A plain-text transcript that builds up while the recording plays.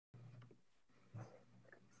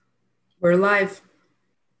We're live.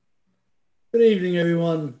 Good evening,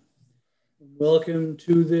 everyone. Welcome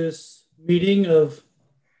to this meeting of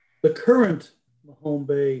the current Mahone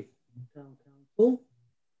Bay Town Council.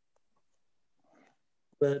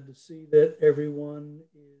 Glad to see that everyone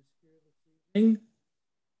is here this evening.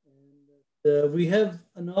 And we have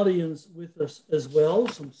an audience with us as well,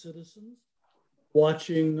 some citizens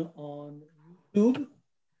watching on YouTube.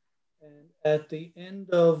 And at the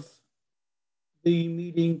end of the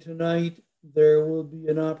meeting tonight, there will be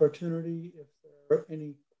an opportunity if there are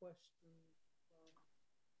any questions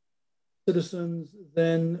from citizens,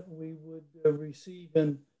 then we would receive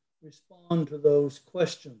and respond to those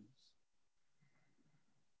questions.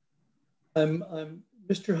 I'm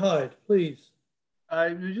Mr. Hyde, please.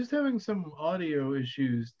 I'm just having some audio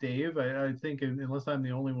issues, Dave. I think unless I'm the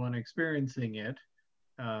only one experiencing it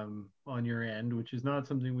on your end, which is not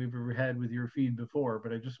something we've ever had with your feed before,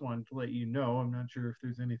 but I just wanted to let you know. I'm not sure if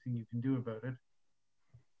there's anything you can do about it.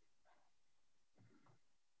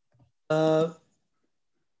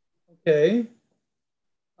 Okay.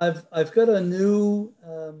 I've got a new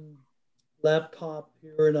laptop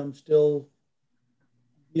here and I'm still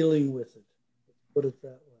dealing with it. Let's put it that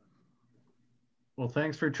way. Well,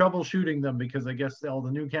 thanks for troubleshooting them, because I guess all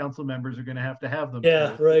the new council members are going to have them.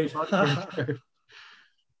 Yeah, right.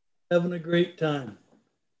 Having a great time.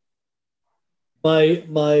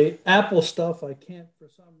 My Apple stuff, I can't, for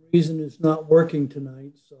some reason, is not working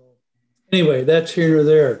tonight. So anyway, that's here or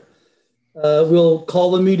there. We'll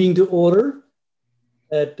call the meeting to order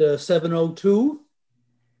at 7:02.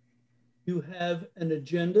 You have an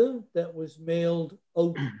agenda that was mailed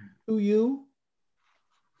out to you.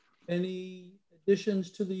 Any additions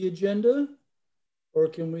to the agenda? Or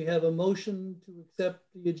can we have a motion to accept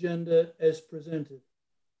the agenda as presented?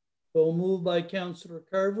 So moved by Councillor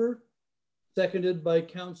Carver, seconded by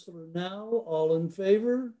Councillor Now. All in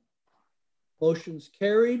favor? Motion's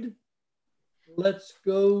carried. Let's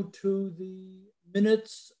go to the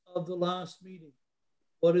minutes of the last meeting.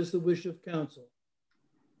 What is the wish of council?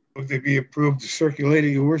 Would they be approved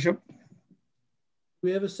circulating, your worship?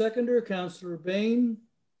 We have a seconder, Councillor Bain.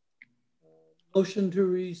 Motion to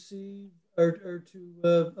receive or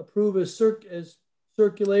to approve as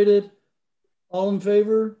circulated. All in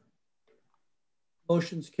favor?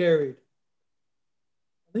 Motion's carried.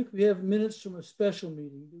 I think we have minutes from a special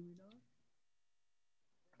meeting, do we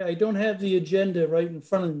not? I don't have the agenda right in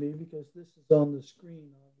front of me because this is on the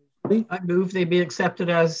screen, obviously. I move they be accepted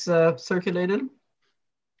as circulated.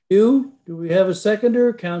 Do we have a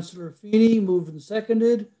seconder? Councillor Feeney moved and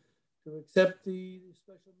seconded to accept the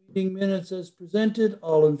special meeting minutes as presented.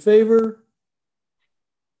 All in favor?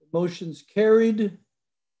 The motion's carried.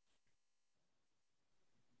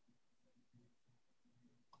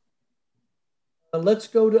 Let's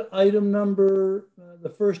go to item number, the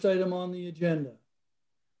first item on the agenda.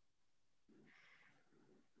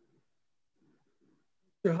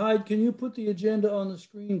 Mr. Hyde, can you put the agenda on the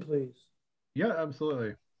screen, please? Yeah,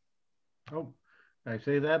 absolutely. Oh, I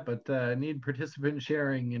say that, but need participant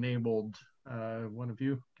sharing enabled. One of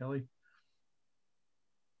you, Kelly?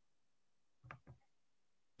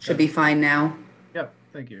 Should be fine now. Yep,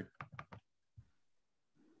 thank you.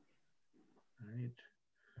 All right.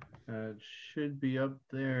 It should be up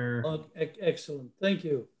there. Oh, excellent, thank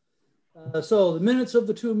you. So the minutes of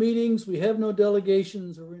the two meetings, we have no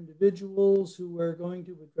delegations or individuals who are going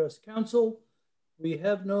to address council. We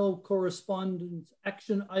have no correspondence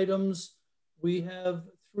action items. We have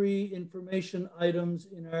 3 information items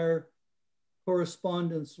in our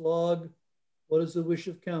correspondence log. What is the wish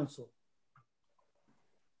of council?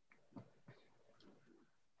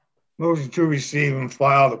 Motion to receive and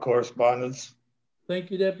file the correspondence.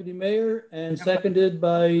 Thank you, Deputy Mayor, and seconded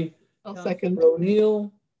by Second.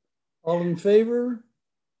 O'Neill. All in favor?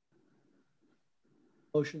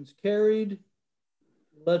 Motion's carried.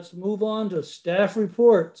 Let's move on to staff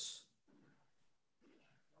reports.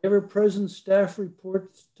 Ever-present staff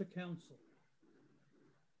reports to council.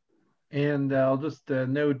 And I'll just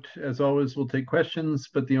note, as always, we'll take questions,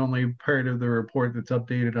 but the only part of the report that's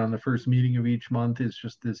updated on the first meeting of each month is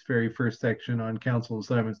just this very first section on council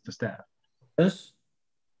assignments to staff. Yes.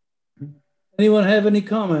 Anyone have any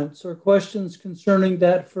comments or questions concerning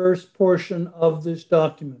that first portion of this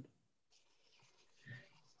document?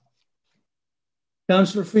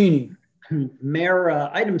 Councillor Feeney. Mayor,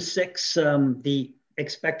 item 6, the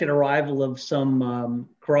expected arrival of some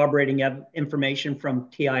corroborating information from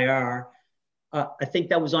TIR. I think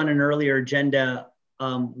that was on an earlier agenda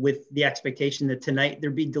with the expectation that tonight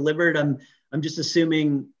they'd be delivered. I'm just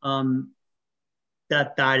assuming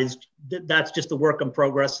that's just the work in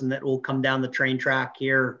progress and that will come down the train track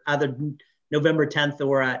here. Other November 10th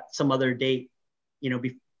or at some other date,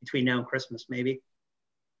 between now and Christmas, maybe.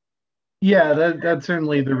 Yeah, that's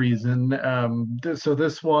certainly the reason. So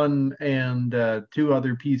this one and two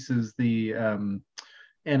other pieces, the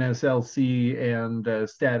NSLC and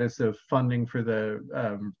status of funding for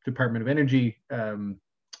the Department of Energy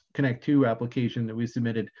Connect 2 application that we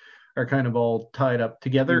submitted, are kind of all tied up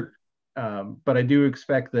together. But I do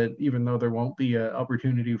expect that even though there won't be an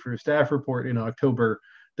opportunity for a staff report in October,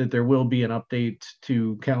 that there will be an update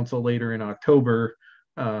to council later in October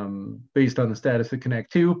based on the status of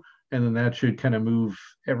Connect 2. And then that should kind of move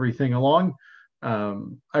everything along.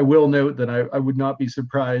 I will note that I would not be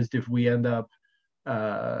surprised if we end up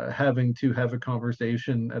having to have a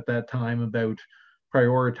conversation at that time about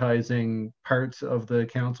prioritizing parts of the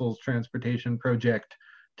council's transportation project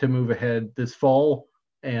to move ahead this fall.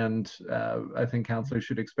 And I think councilors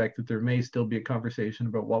should expect that there may still be a conversation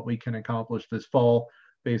about what we can accomplish this fall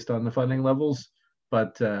based on the funding levels.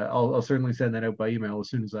 But I'll certainly send that out by email as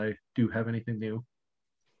soon as I do have anything new.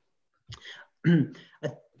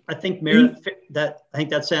 I think, Mayor,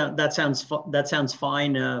 that sounds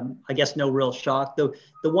fine. I guess no real shock. The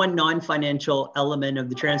one non-financial element of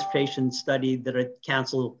the transportation study that a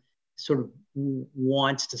council sort of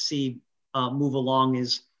wants to see move along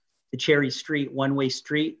is the Cherry Street one-way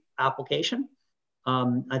street application.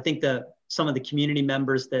 I think some of the community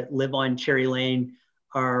members that live on Cherry Lane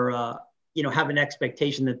are have an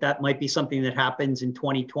expectation that might be something that happens in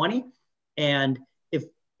 2020, and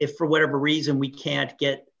if for whatever reason we can't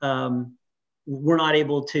get, we're not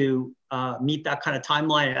able to meet that kind of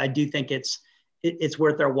timeline, I do think it's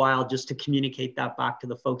worth our while just to communicate that back to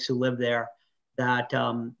the folks who live there, that,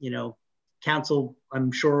 council,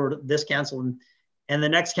 I'm sure this council and the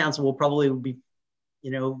next council will probably be,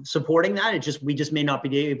 supporting that. We just may not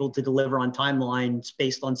be able to deliver on timelines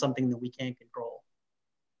based on something that we can't control.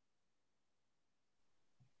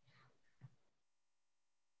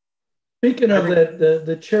 Speaking of that,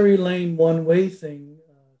 the Cherry Lane one-way thing,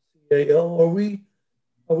 CAO,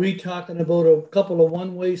 are we talking about a couple of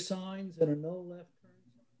one-way signs and a no left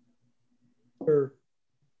turn? Or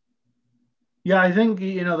yeah, I think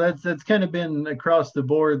that's kind of been across the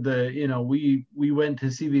board. We went to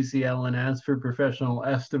CVCL and asked for professional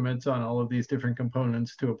estimates on all of these different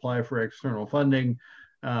components to apply for external funding.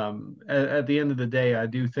 At the end of the day, I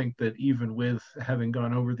do think that even with having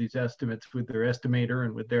gone over these estimates with their estimator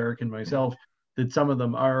and with Derek and myself, that some of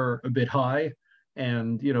them are a bit high,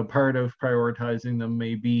 and part of prioritizing them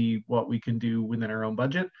may be what we can do within our own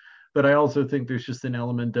budget. But I also think there's just an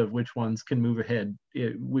element of which ones can move ahead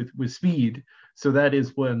with speed. So that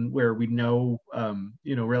is where we know,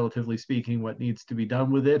 relatively speaking, what needs to be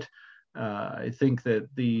done with it. I think that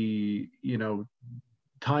the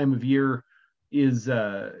time of year is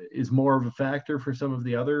more of a factor for some of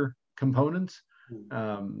the other components.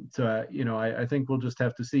 I think we'll just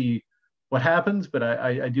have to see what happens, but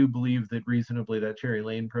I do believe that reasonably that Cherry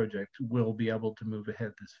Lane project will be able to move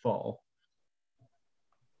ahead this fall.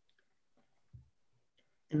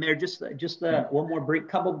 And Mayor, just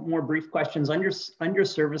couple more brief questions under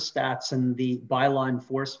service stats and the bylaw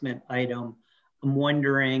enforcement item. I'm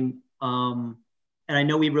wondering, and I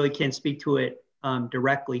know we really can't speak to it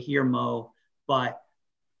directly here, Mo, but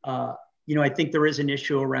I think there is an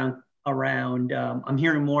issue around. I'm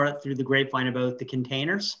hearing more through the grapevine about the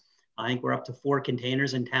containers. I think we're up to 4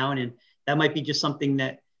 containers in town, and that might be just something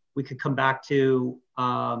that we could come back to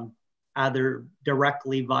either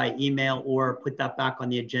directly via email or put that back on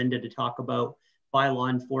the agenda to talk about bylaw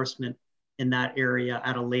enforcement in that area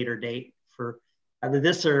at a later date for either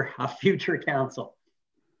this or a future council.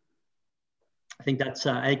 I think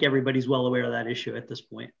everybody's well aware of that issue at this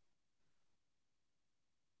point.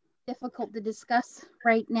 Difficult to discuss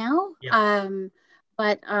right now, yeah.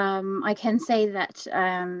 But I can say that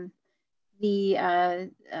the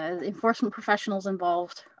enforcement professionals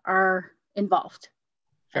involved are involved.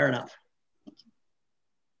 Fair enough.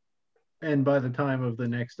 And by the time of the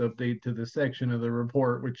next update to the section of the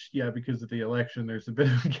report, which, because of the election, there's a bit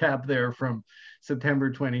of a gap there from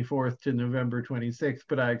September 24th to November 26th,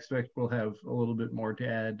 but I expect we'll have a little bit more to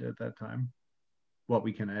add at that time, what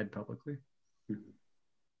we can add publicly.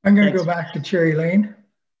 I'm going to go back to Cherry Lane.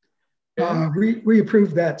 We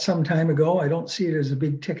approved that some time ago. I don't see it as a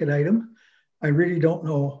big ticket item. I really don't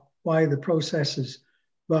know why the process is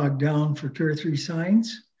bogged down for 2 or 3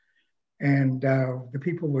 signs. And the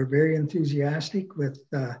people were very enthusiastic with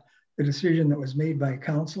the decision that was made by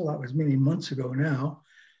council. That was many months ago now.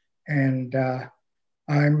 And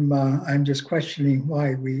I'm just questioning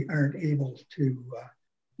why we aren't able to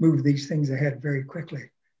move these things ahead very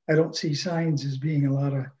quickly. I don't see signs as being a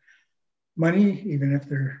lot of money, even if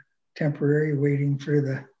they're temporary, waiting for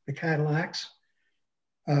the Cadillacs.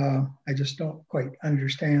 I just don't quite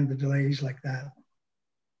understand the delays like that.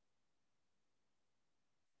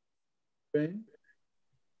 You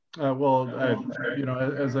know,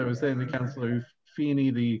 as I was saying to Councillor Feeney,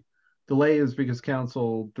 the delay is because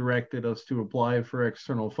council directed us to apply for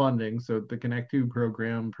external funding. So the Connect 2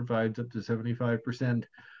 program provides up to 75%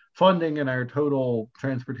 funding, and our total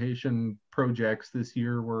transportation projects this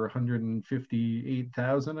year were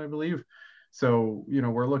 158,000, I believe. So, you know,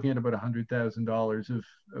 we're looking at about $100,000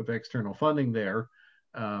 of external funding there.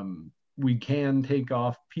 We can take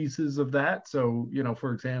off pieces of that. So, you know,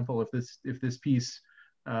 for example, if this piece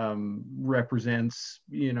represents,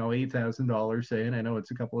 you know, $8,000, say, and I know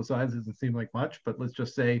it's a couple of sides, it doesn't seem like much, but let's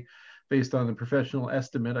just say based on the professional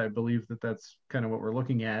estimate, I believe that that's kind of what we're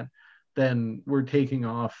looking at, then we're taking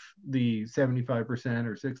off the 75%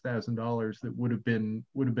 or $6,000 that would have been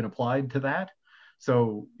applied to that.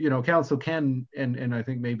 So, you know, council can, and I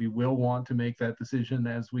think maybe will want to make that decision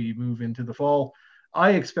as we move into the fall.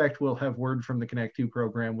 I expect we'll have word from the Connect 2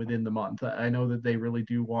 program within the month. I know that they really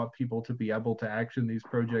do want people to be able to action these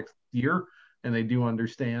projects this year, and they do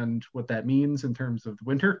understand what that means in terms of the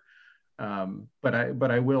winter. But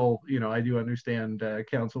I will, you know, I do understand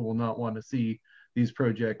council will not want to see these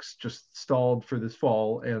projects just stalled for this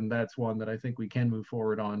fall, and that's one that I think we can move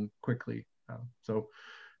forward on quickly. So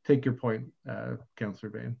take your point, Councillor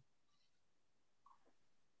Bain.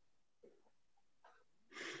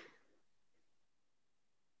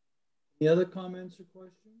 Any other comments or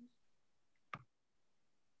questions?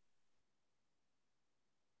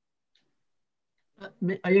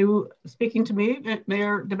 Are you speaking to me,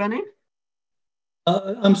 Mayor DeBene?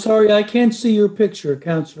 I'm sorry, I can't see your picture,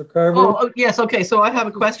 Councillor Carver. Oh, yes. Okay. So I have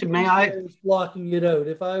a question. May I? It's blocking it out.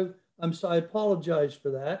 I'm sorry, I apologize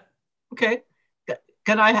for that. Okay.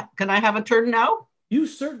 Can I have a turn now? You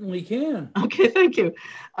certainly can. Okay, thank you.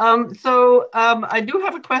 I do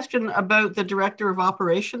have a question about the Director of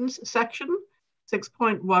Operations section,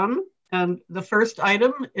 6.1, and the first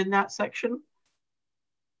item in that section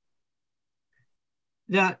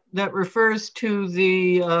that refers to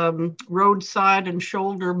the roadside and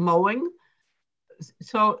shoulder mowing.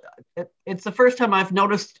 So it's the first time I've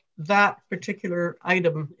noticed that particular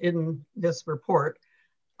item in this report.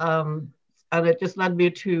 And it just led me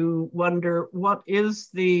to wonder, what is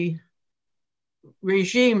the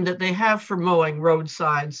regime that they have for mowing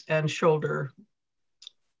roadsides and shoulders?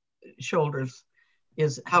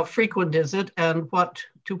 How frequent is it, and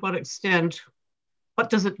to what extent, what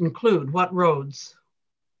does it include? What roads?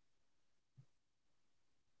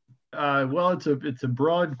 Well, it's a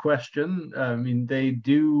broad question. I mean, they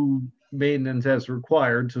do maintenance as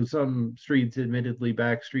required. So some streets, admittedly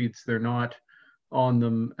back streets, they're not on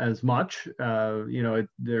them as much. You know,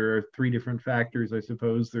 there are three different factors, I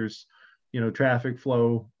suppose. There's, you know, traffic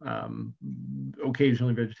flow,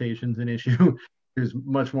 occasionally vegetation's an issue. There's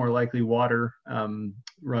much more likely water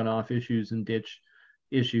runoff issues and ditch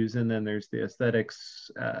issues. And then there's the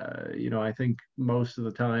aesthetics. You know, I think most of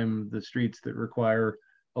the time the streets that require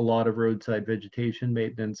a lot of roadside vegetation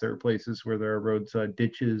maintenance are places where there are roadside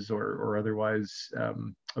ditches or otherwise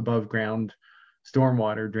above ground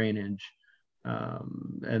stormwater drainage.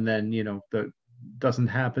 And then, you know, that doesn't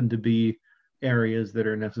happen to be areas that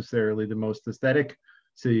are necessarily the most aesthetic.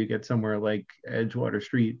 So you get somewhere like Edgewater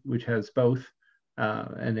Street, which has both.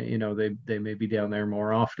 And, you know, they may be down there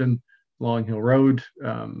more often. Long Hill Road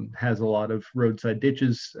has a lot of roadside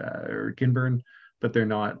ditches, or Kinburn, but they're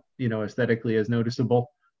not, you know, aesthetically as noticeable.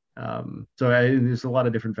 There's a lot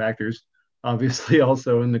of different factors. Obviously,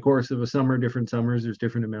 also in the course of a summer, different summers, there's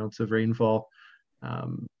different amounts of rainfall.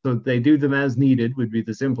 So they do them as needed would be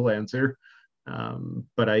the simple answer.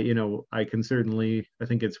 But I can certainly, I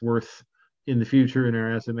think it's worth in the future in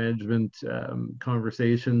our asset management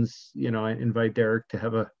conversations, you know, I invite Derek to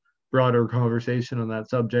have a broader conversation on that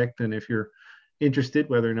subject. And if you're interested,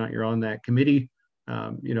 whether or not you're on that committee,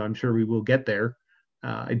 you know, I'm sure we will get there.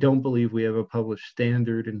 I don't believe we have a published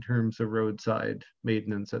standard in terms of roadside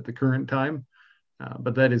maintenance at the current time,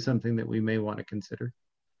 but that is something that we may want to consider.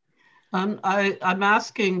 I'm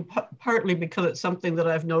asking partly because it's something that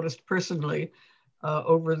I've noticed personally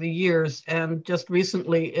over the years, and just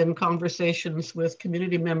recently in conversations with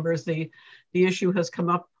community members, the issue has come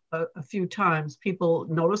up a few times, people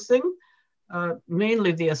noticing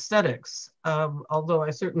mainly the aesthetics, although I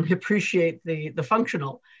certainly appreciate the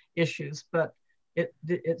functional issues, but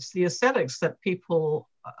it's the aesthetics that people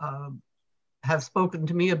have spoken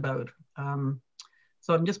to me about.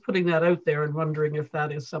 So I'm just putting that out there and wondering if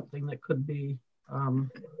that is something that could be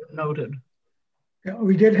noted. Yeah,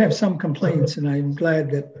 we did have some complaints, and I'm glad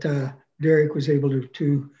that Derek was able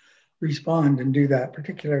to respond and do that,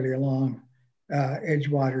 particularly along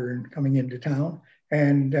Edgewater and coming into town.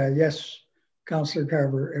 And yes, Councillor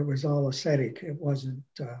Carver, it was all aesthetic. It wasn't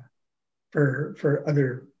for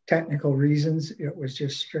other technical reasons. It was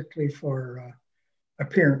just strictly for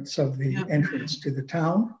appearance of the entrance to the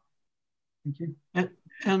town. Thank you.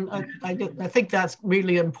 And I think that's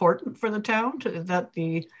really important for the town that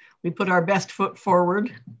we put our best foot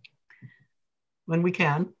forward when we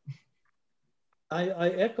can. I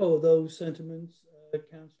echo those sentiments,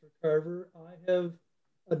 Councillor Carver. I have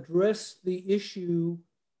addressed the issue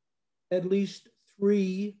at least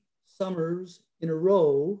 3 summers in a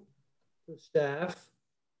row to staff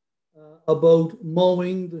about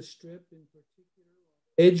mowing the strip, in particular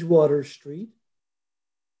Edgewater Street.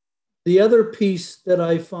 The other piece that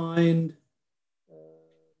I find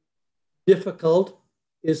difficult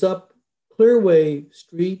is up Clearway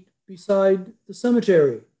Street beside the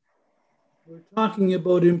cemetery. We're talking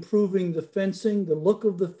about improving the fencing, the look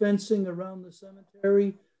of the fencing around the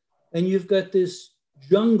cemetery, and you've got this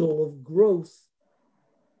jungle of growth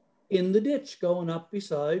in the ditch going up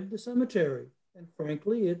beside the cemetery. And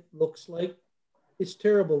frankly, it looks like it's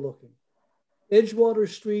terrible looking. Edgewater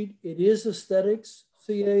Street, it is aesthetics,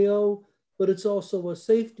 CAO, but it's also a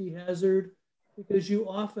safety hazard because you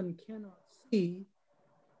often cannot see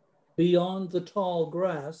beyond the tall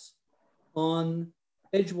grass on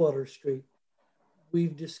Edgewater Street.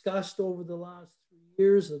 We've discussed over the last 3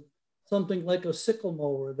 years of something like a sickle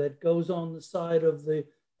mower that goes on the side of the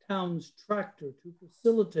town's tractor to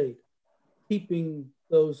facilitate keeping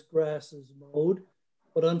those grasses mowed.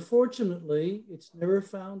 But unfortunately, it's never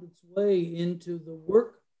found its way into the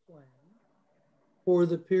work plan for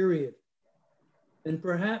the period. And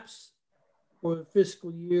perhaps for the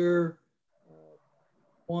fiscal year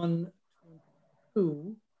 1-2,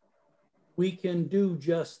 we can do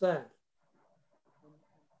just that.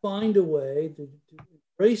 Find a way to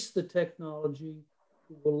embrace the technology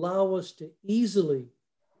to allow us to easily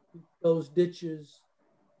keep those ditches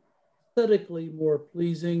aesthetically more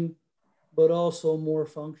pleasing, but also more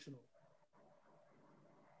functional.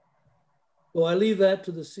 So I leave that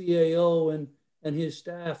to the CAO and his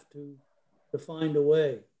staff to find a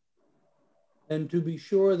way. And to be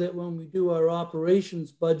sure that when we do our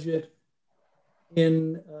operations budget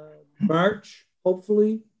in March,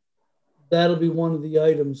 hopefully, that'll be one of the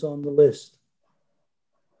items on the list.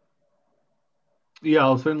 Yeah,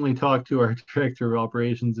 I'll certainly talk to our director of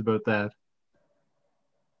operations about that.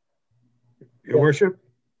 Your Worship?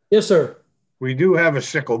 Yes, sir. We do have a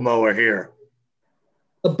sickle mower here.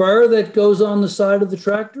 A bar that goes on the side of the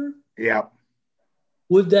tractor? Yeah.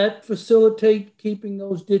 Would that facilitate keeping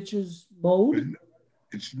those ditches mowed?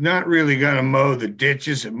 It's not really going to mow the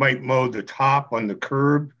ditches. It might mow the top on the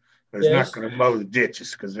curb, but it's not going to mow the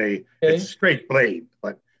ditches because it's a straight blade,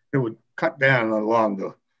 but it would cut down along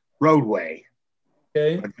the roadway.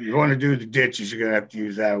 Okay. But if you want to do the ditches, you're going to have to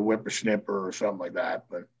use that whippersnipper or something like that.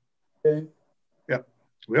 But okay. Yep.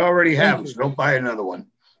 We already have them, so don't buy another one.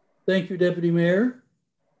 Thank you, Deputy Mayor.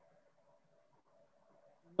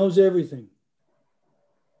 Knows everything.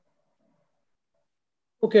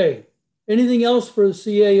 Okay. Anything else for the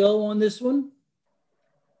CAO on this one?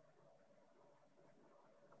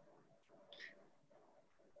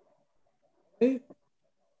 Okay.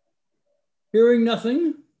 Hearing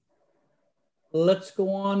nothing, let's go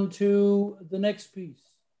on to the next piece.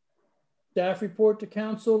 Staff report to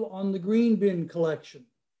council on the green bin collection.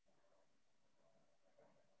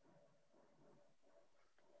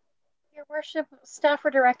 Your Worship, staff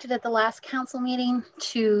were directed at the last council meeting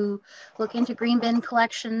to look into green bin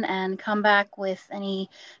collection and come back with any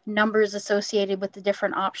numbers associated with the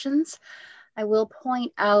different options. I will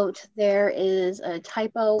point out there is a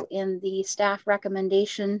typo in the staff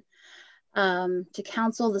recommendation to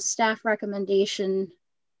council. The staff recommendation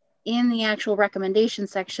in the actual recommendation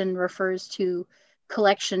section refers to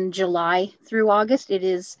collection July through August. It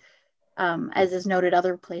is, as is noted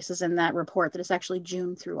other places in that report, that it's actually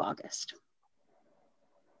June through August.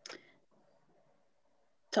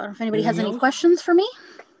 So I don't know if anybody has any questions for me.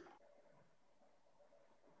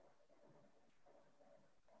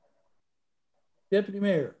 Deputy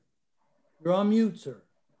Mayor, you're on mute, sir.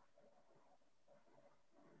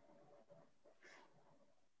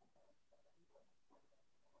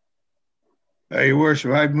 Your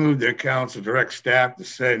Worship, I've moved that council direct staff to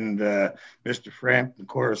send Mr. Frampton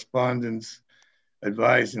correspondence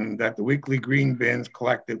advising that the weekly green bins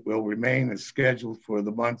collected will remain as scheduled for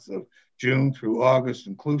the months of June through August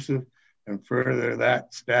inclusive, and further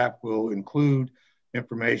that staff will include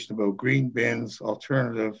information about green bins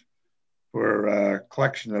alternative for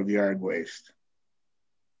collection of yard waste.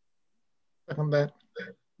 Second that.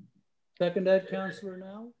 Second that, Councillor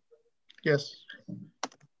Now. Yes.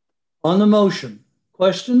 On the motion,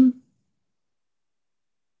 question?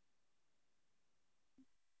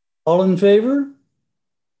 All in favor?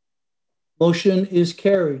 Motion is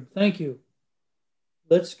carried. Thank you.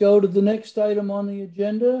 Let's go to the next item on the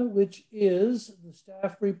agenda, which is the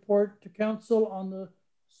staff report to council on the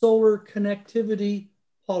solar connectivity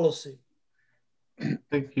policy.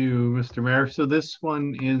 Thank you, Mr. Mayor. So this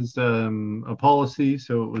one is a policy.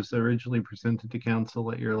 So it was originally presented to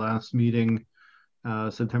council at your last meeting,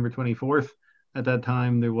 September 24th. At that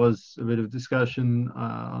time, there was a bit of discussion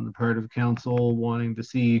on the part of council wanting to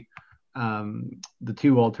see the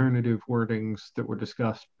two alternative wordings that were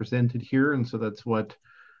discussed presented here. And so that's what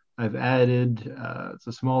I've added. It's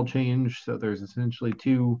a small change. So there's essentially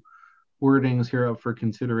two wordings here up for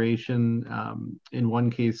consideration. In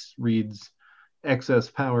one case reads, excess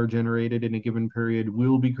power generated in a given period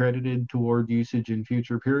will be credited toward usage in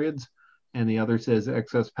future periods. And the other says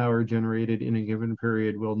excess power generated in a given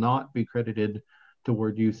period will not be credited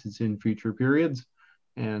toward usage in future periods.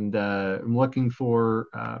 And I'm looking for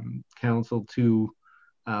council to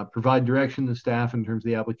provide direction to staff in terms of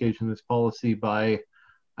the application of this policy by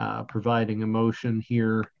providing a motion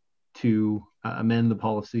here to amend the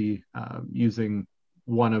policy using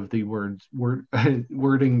one of the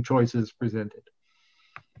wording choices presented.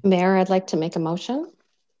 Mayor, I'd like to make a motion.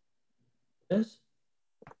 Yes.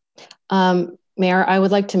 Mayor, I would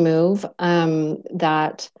like to move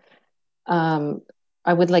that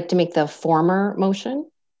I would like to make the former motion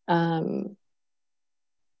and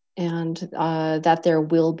that there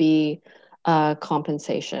will be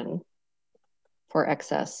compensation for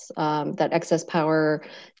excess, that excess power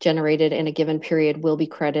generated in a given period will be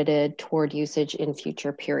credited toward usage in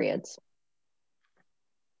future periods.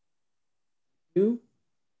 Do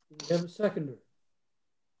we have a seconder?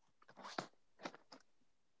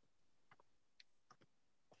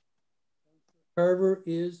 Carver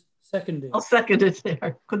is seconding. I'll second it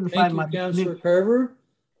there. Couldn't find my Councillor Carver.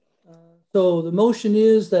 So the motion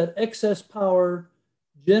is that excess power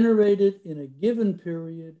generated in a given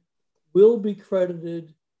period will be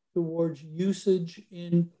credited towards usage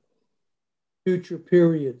in future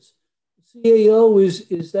periods. CAO,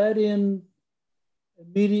 is that in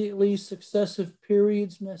immediately successive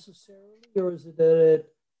periods necessarily, or is it at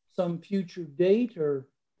some future date, or?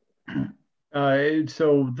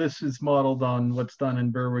 So this is modeled on what's done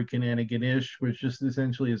in Berwick and Antigonish, which just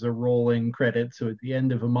essentially is a rolling credit. So at the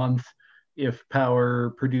end of a month, if power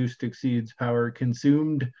produced exceeds power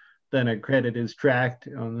consumed, then a credit is tracked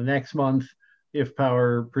on the next month. If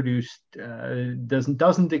power produced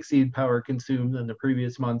doesn't exceed power consumed, then the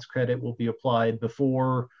previous month's credit will be applied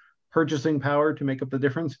before purchasing power to make up the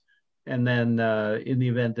difference. And then in the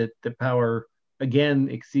event that the power again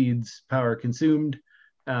exceeds power consumed,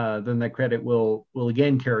 then that credit will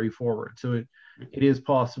again carry forward. So it is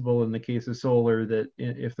possible in the case of solar that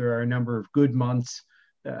if there are a number of good months,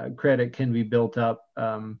 credit can be built up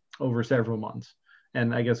over several months.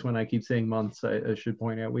 And I guess when I keep saying months, I should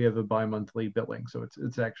point out we have a bi-monthly billing, so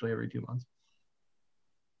it's actually every 2 months.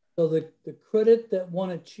 So the credit that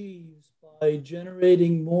one achieves by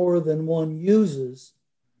generating more than one uses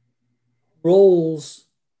rolls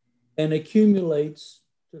and accumulates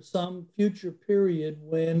to some future period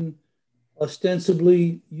when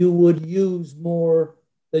ostensibly you would use more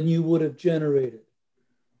than you would have generated.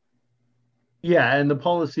 Yeah, and the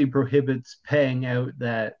policy prohibits paying out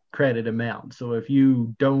that credit amount. So if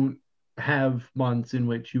you don't have months in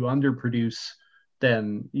which you underproduce,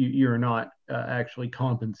 then you're not actually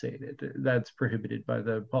compensated. That's prohibited by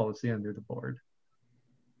the policy under the board.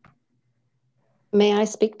 May I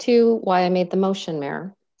speak to why I made the motion,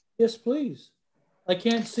 Mayor? Yes, please. I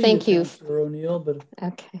can't see Thank you, Councillor O'Neill, but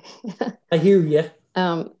okay. I hear you.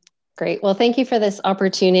 Great. Well, thank you for this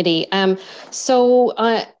opportunity. So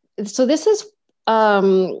this is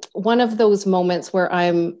one of those moments where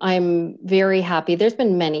I'm very happy. There's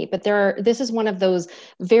been many, but this is one of those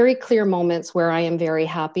very clear moments where I am very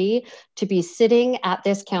happy to be sitting at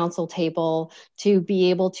this council table to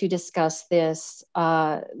be able to discuss this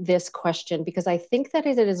question, because I think that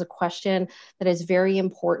it is a question that is very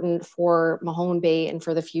important for Mahone Bay and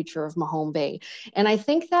for the future of Mahone Bay. And I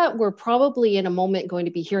think that we're probably in a moment going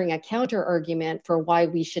to be hearing a counter argument for why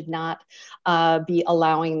we should not be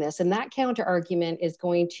allowing this. And that counter argument is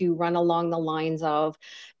going to run along the lines of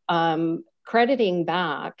crediting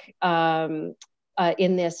back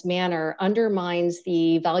in this manner undermines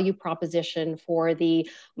the value proposition for the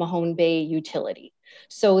Mahone Bay utility.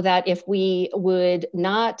 so that if we would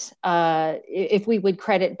not, if we would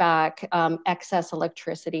credit back excess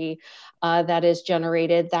electricity that is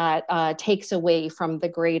generated, that takes away from the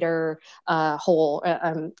greater whole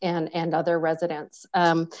and other residents.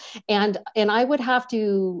 And I would have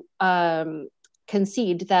to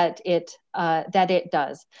concede that it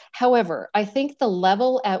does. However, I think the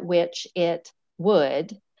level at which it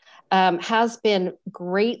would has been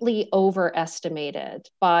greatly overestimated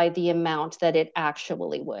by the amount that it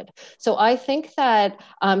actually would. So I think that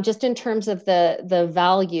just in terms of the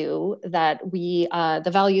value that the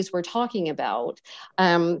values we're talking about,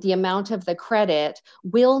 the amount of the credit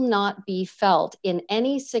will not be felt in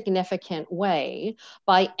any significant way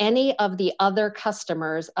by any of the other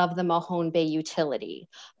customers of the Mahone Bay utility,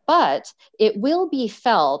 but it will be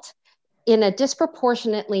felt in a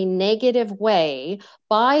disproportionately negative way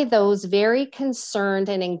by those very concerned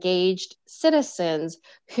and engaged citizens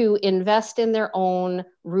who invest in their own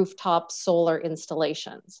rooftop solar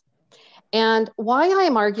installations. And why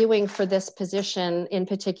I'm arguing for this position in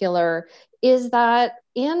particular is that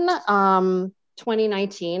in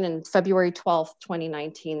 2019, and February 12th,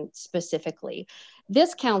 2019 specifically,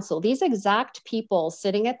 this council, these exact people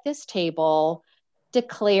sitting at this table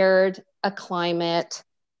declared a climate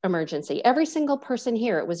emergency. Every single person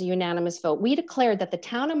here, it was a unanimous vote. We declared that the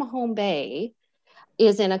town of Mahone Bay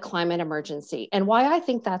is in a climate emergency. And why I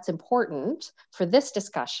think that's important for this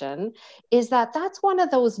discussion is that that's one of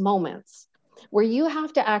those moments where you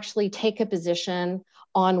have to actually take a position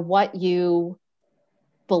on what you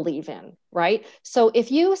believe in, right? So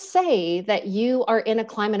if you say that you are in a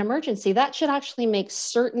climate emergency, that should actually make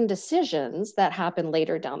certain decisions that happen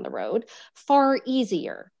later down the road far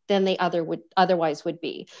easier than they otherwise would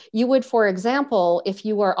be. You would, for example, if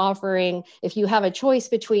you have a choice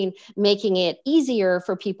between making it easier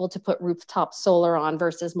for people to put rooftop solar on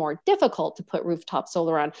versus more difficult to put rooftop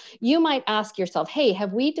solar on, you might ask yourself, hey,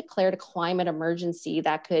 have we declared a climate emergency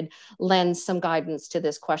that could lend some guidance to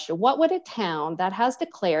this question? What would a town that has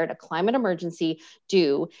declared a climate emergency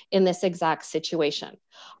do in this exact situation?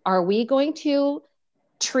 Are we going to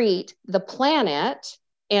treat the planet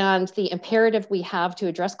and the imperative we have to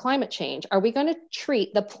address climate change, are we going to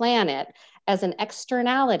treat the planet as an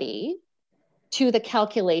externality to the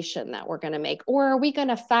calculation that we're going to make? Or are we going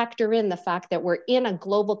to factor in the fact that we're in a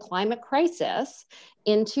global climate crisis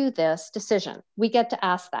into this decision? We get to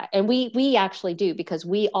ask that. And we actually do, because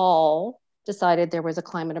we all decided there was a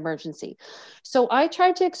climate emergency. So I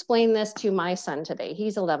tried to explain this to my son today.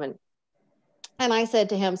 He's 11. And I said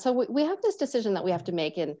to him, so we have this decision that we have to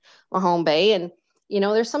make in Mahone Bay, and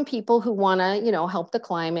there's some people who want to, help the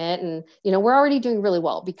climate, and, we're already doing really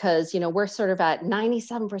well because, we're sort of at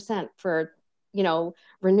 97% for,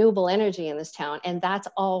 renewable energy in this town. And that's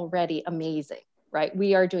already amazing, right?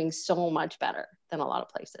 We are doing so much better than a lot of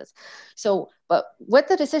places. So, but what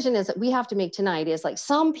the decision is that we have to make tonight is, like,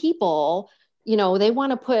 some people, they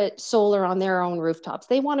want to put solar on their own rooftops.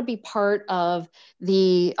 They want to be part of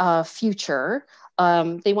the future.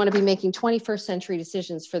 They want to be making 21st century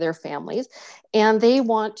decisions for their families, and they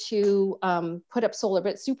want to put up solar,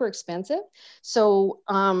 but it's super expensive. So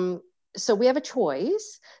we have a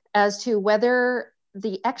choice as to whether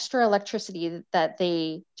the extra electricity that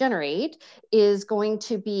they generate is going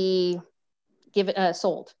to be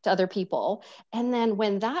sold to other people. And then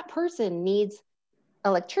when that person needs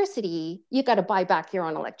electricity, you got to buy back your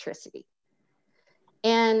own electricity.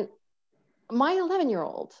 And my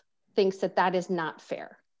 11-year-old thinks that is not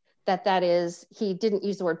fair. That is, he didn't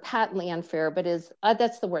use the word patently unfair, but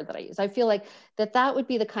that's the word that I use. I feel like that would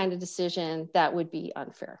be the kind of decision that would be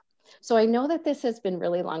unfair. So I know that this has been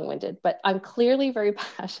really long-winded, but I'm clearly very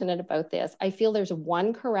passionate about this. I feel there's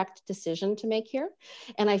one correct decision to make here,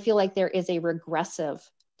 and I feel like there is a regressive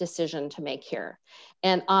decision to make here.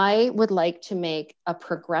 And I would like to make a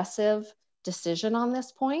progressive decision on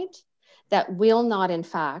this point that will not, in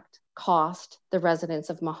fact, cost the residents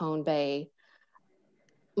of Mahone Bay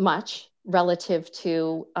much relative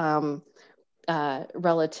to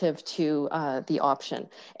the option.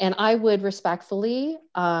 And I would respectfully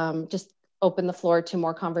just open the floor to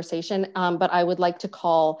more conversation, but I would like to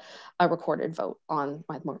call a recorded vote on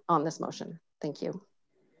this motion. Thank you.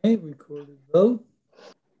 Okay, recorded vote.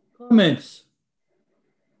 Comments?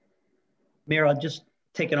 Mayor, I'll just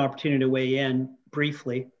take an opportunity to weigh in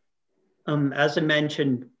briefly. As I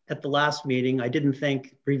mentioned at the last meeting, I didn't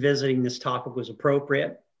think revisiting this topic was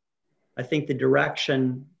appropriate. I think the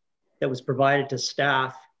direction that was provided to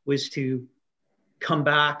staff was to come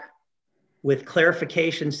back with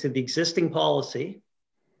clarifications to the existing policy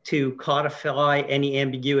to codify any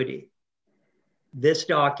ambiguity. This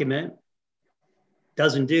document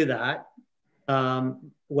doesn't do that.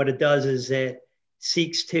 what it does is it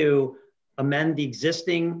seeks to amend the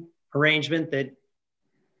existing arrangement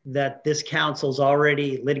that this council's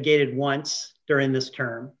already litigated once during this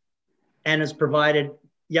term, and has provided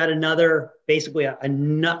yet another, basically a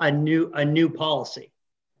new policy,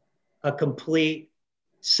 a complete,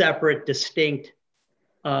 separate, distinct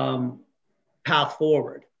path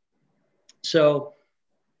forward. So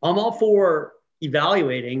I'm all for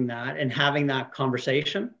evaluating that and having that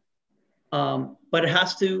conversation, but it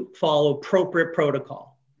has to follow appropriate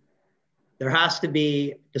protocol. There has to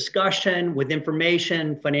be discussion with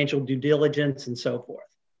information, financial due diligence, and so forth.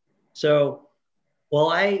 So while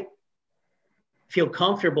I feel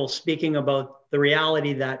comfortable speaking about the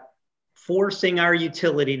reality that forcing our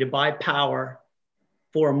utility to buy power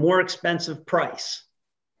for a more expensive price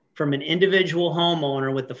from an individual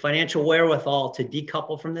homeowner with the financial wherewithal to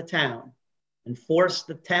decouple from the town and force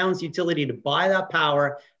the town's utility to buy that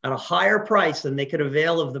power at a higher price than they could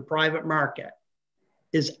avail of the private market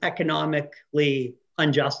is economically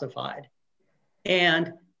unjustified.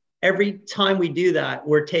 And every time we do that,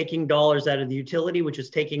 we're taking dollars out of the utility, which is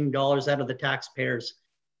taking dollars out of the taxpayers'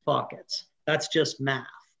 pockets. That's just math.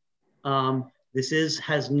 This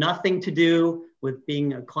has nothing to do with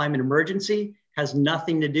being a climate emergency, has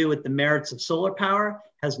nothing to do with the merits of solar power,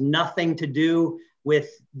 has nothing to do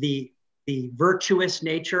with the virtuous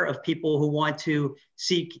nature of people who want to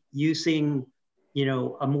seek using,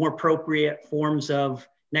 a more appropriate forms of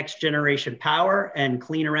next generation power and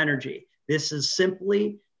cleaner energy. This is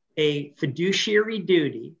simply a fiduciary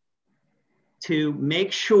duty to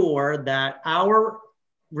make sure that our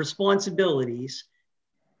responsibilities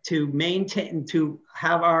to maintain, to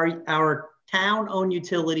have our town-owned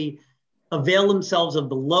utility avail themselves of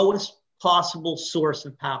the lowest possible source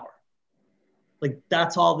of power. Like,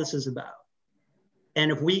 that's all this is about.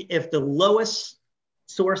 And if the lowest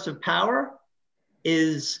source of power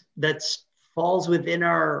falls within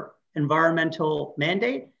our environmental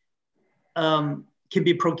mandate, can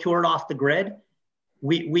be procured off the grid,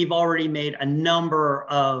 we've already made a number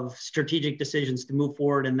of strategic decisions to move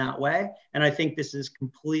forward in that way. And I think this is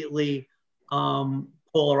completely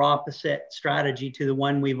polar opposite strategy to the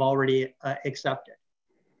one we've already accepted.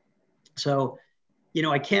 So,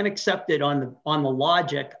 I can't accept it on the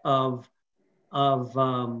logic of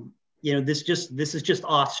this is just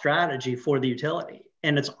off strategy for the utility,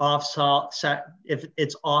 and it's off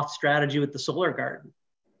strategy with the solar garden,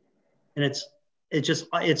 and it's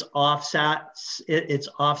off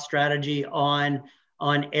strategy on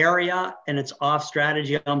area, and it's off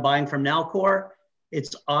strategy on buying from Nalcor.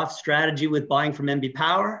 It's off strategy with buying from MB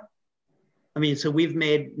Power. I mean, so we've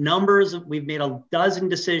made a dozen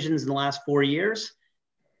decisions in the last 4 years,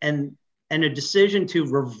 and a decision to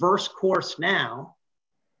reverse course now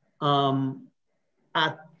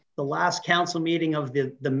at the last council meeting of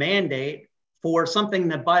the mandate for something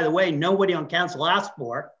that, by the way, nobody on council asked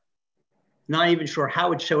for. Not even sure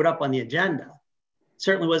how it showed up on the agenda.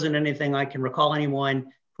 Certainly wasn't anything I can recall anyone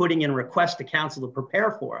putting in a request to council to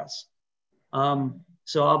prepare for us.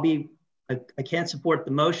 So I can't support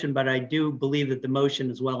the motion, but I do believe that the motion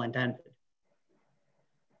is well intended.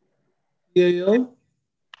 Yeah.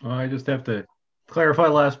 I just have to clarify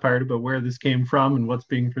last part about where this came from and what's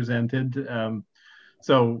being presented.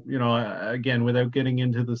 So, again, without getting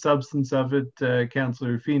into the substance of it,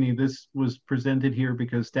 Councillor Feeney, this was presented here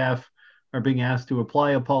because staff are being asked to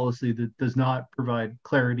apply a policy that does not provide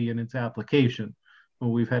clarity in its application.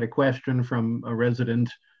 Well, we've had a question from a resident,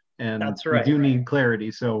 and that's right, we do need clarity.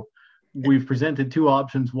 So we've presented two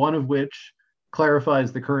options, one of which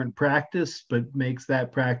clarifies the current practice, but makes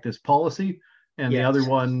that practice policy. And the other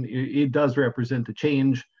one, it does represent a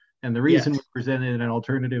change. And the reason we presented an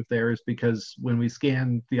alternative there is because when we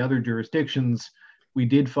scanned the other jurisdictions, we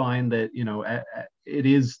did find that, it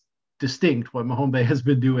is distinct what Mahone Bay has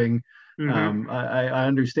been doing. Mm-hmm. I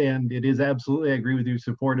understand it is absolutely, I agree with you,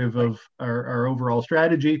 supportive of our overall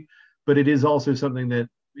strategy, but it is also something that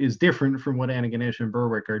is different from what Antigonish and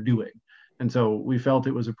Berwick are doing. And so we felt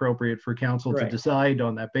it was appropriate for council to decide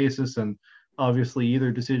on that basis. And obviously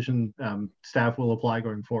either decision staff will apply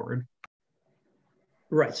going forward.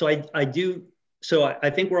 Right, so I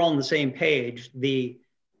think we're all on the same page. The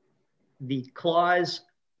clause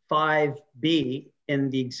 5B in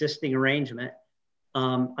the existing arrangement,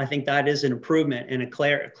 I think that is an improvement and a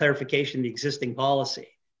clarification of the existing policy.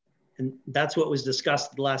 And that's what was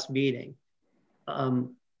discussed at the last meeting.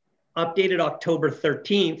 Updated October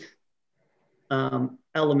 13th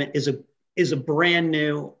element is a brand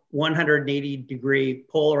new 180-degree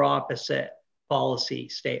polar opposite policy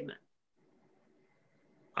statement.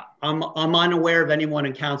 I'm unaware of anyone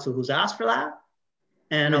in council who's asked for that.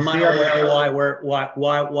 and I'm unaware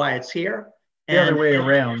why it's here. The other way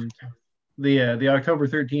around. The October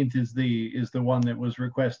 13th is the one that was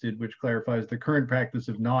requested, which clarifies the current practice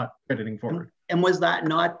of not crediting forward. And was that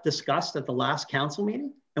not discussed at the last council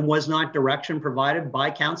meeting? And was not direction provided by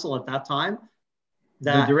council at that time?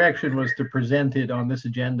 The direction was to present it on this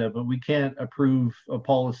agenda, but we can't approve a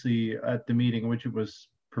policy at the meeting in which it was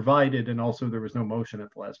provided, and also there was no motion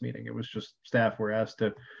at the last meeting. It was just staff were asked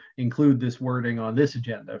to include this wording on this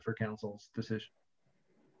agenda for council's decision.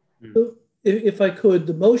 So if I could,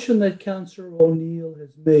 the motion that Councillor O'Neill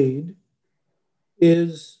has made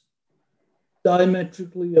is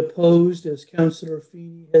diametrically opposed, as Councillor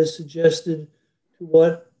Feeney has suggested, to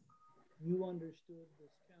what you understood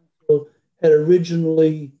this council had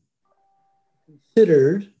originally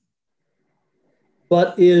considered,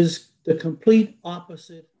 but is the complete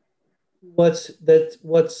opposite to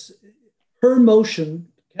what's her motion.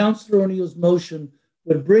 Councillor O'Neill's motion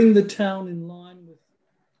would bring the town in line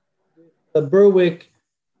with Berwick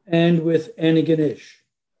and with Antigonish.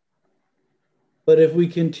 But if we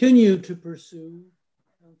continue to pursue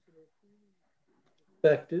Councillor Feeney's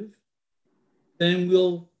perspective, then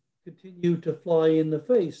we'll continue to fly in the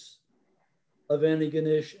face of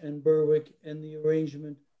Antigonish and Berwick and the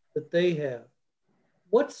arrangement that they have.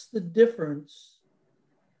 What's the difference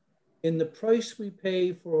in the price we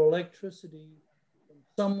pay for electricity from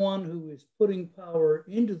someone who is putting power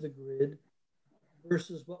into the grid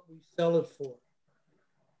versus what we sell it for?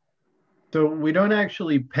 So we don't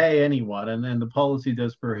actually pay anyone, and then the policy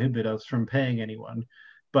does prohibit us from paying anyone.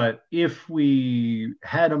 But if we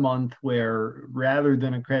had a month where, rather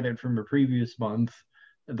than a credit from a previous month,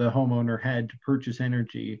 the homeowner had to purchase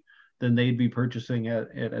energy, then they'd be purchasing it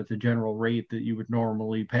at the general rate that you would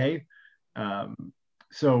normally pay.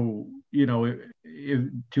 So, you know,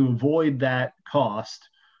 to avoid that cost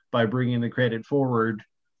by bringing the credit forward,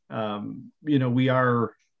 you know, we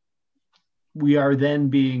are then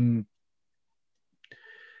being,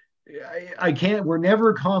 we're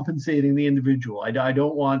never compensating the individual. I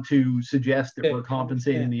don't want to suggest that we're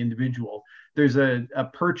compensating the individual. There's a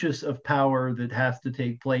purchase of power that has to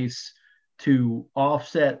take place to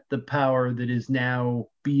offset the power that is now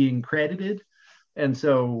being credited. And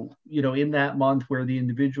so, you know, in that month where the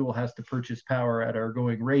individual has to purchase power at our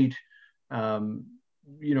going rate,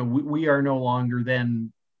 you know, we are no longer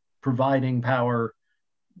then providing power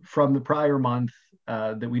from the prior month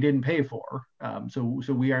that we didn't pay for. So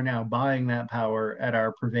we are now buying that power at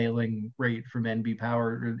our prevailing rate from NB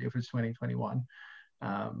Power if it's 2021.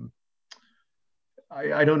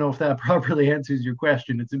 I don't know if that properly answers your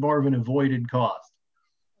question. It's more of an avoided cost.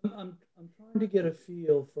 I'm trying to get a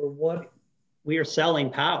feel for what we are selling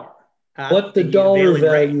power. What the dollar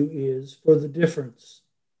value is for the difference.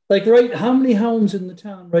 Like, how many homes in the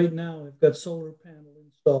town right now have got solar panel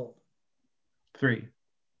installed? 3.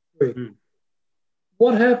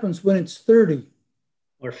 What happens when it's 30?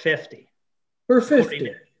 Or 50. Or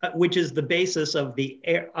 50. Which is the basis of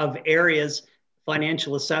AREA's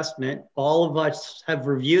financial assessment. All of us have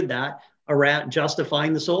reviewed that around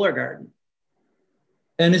justifying the solar garden.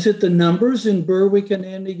 And is it the numbers in Berwick and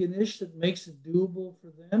Antigonish that makes it doable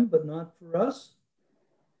for them, but not for us?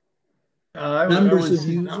 Numbers of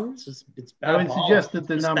users? I would suggest that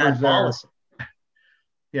the numbers are...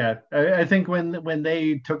 Yeah, I think when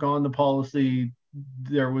they took on the policy,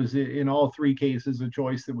 there was, in all 3 cases, a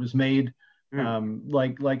choice that was made.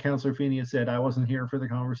 Like Councillor Feeney said, I wasn't here for the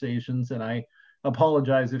conversations, and I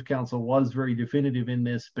apologize if council was very definitive in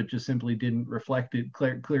this, but just simply didn't reflect it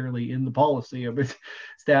clearly in the policy. But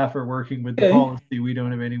staff are working with the policy. We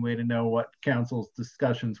don't have any way to know what council's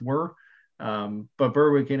discussions were. But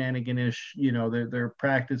Berwick and Antigonish, you know, their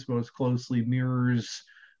practice most closely mirrors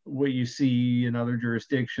what you see in other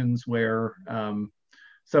jurisdictions where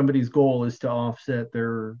somebody's goal is to offset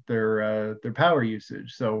their power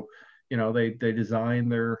usage. So, you know, they design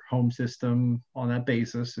their home system on that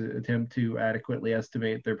basis, attempt to adequately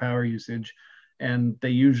estimate their power usage, and they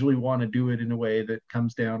usually want to do it in a way that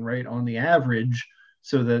comes down right on the average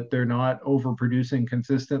so that they're not overproducing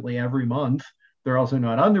consistently every month. They're also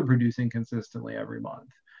not underproducing consistently every month.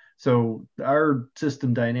 So our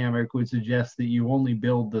system dynamic would suggest that you only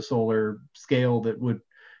build the solar scale that would,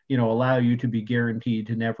 you know, allow you to be guaranteed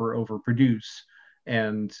to never overproduce.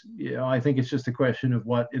 And, you know, I think it's just a question of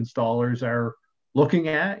what installers are looking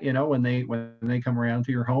at, you know, when they come around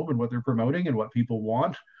to your home, and what they're promoting and what people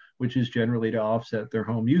want, which is generally to offset their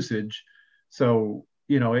home usage. So,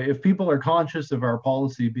 you know, if people are conscious of our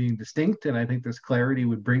policy being distinct, and I think this clarity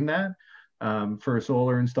would bring that for a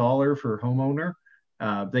solar installer, for a homeowner,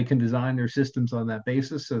 they can design their systems on that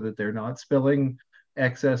basis so that they're not spilling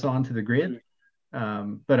excess onto the grid.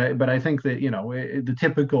 But I think that, you know, the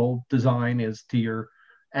typical design is to your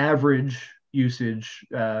average usage,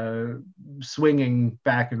 swinging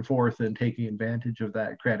back and forth and taking advantage of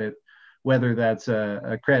that credit, whether that's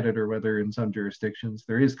a credit or whether in some jurisdictions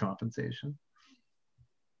there is compensation.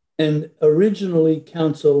 And originally,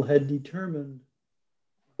 council had determined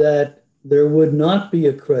that there would not be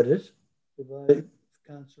a credit.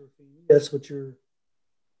 Councilor Feeney, that's what you're.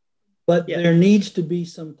 But there needs to be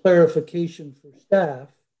some clarification for staff,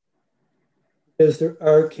 because there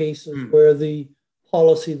are cases where the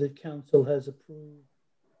policy that council has approved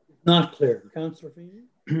is not clear. Councilor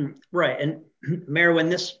Feeney? Right, and Mayor, when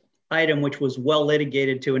this item, which was well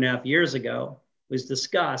litigated 2.5 years ago, was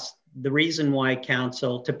discussed, the reason why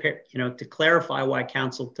council, to clarify why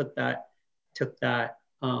council took that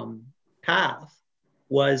path,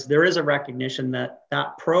 was there is a recognition that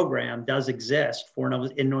that program does exist for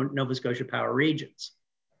in Nova Scotia Power Regions.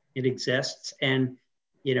 It exists, and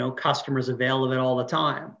customers avail of it all the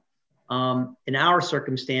time. In our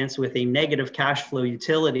circumstance, with a negative cash flow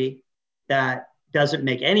utility that doesn't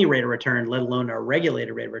make any rate of return, let alone a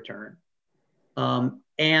regulated rate of return,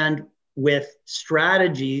 and with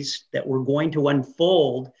strategies that we're going to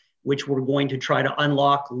unfold, which we're going to try to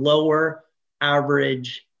unlock lower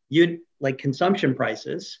average consumption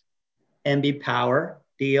prices, MB Power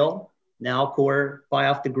deal, Nalcor buy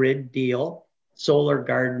off the grid deal, Solar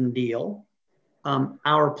Garden deal.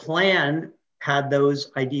 Our plan had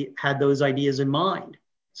those ideas in mind.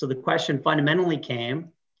 So the question fundamentally came,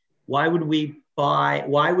 why would we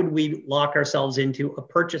lock ourselves into a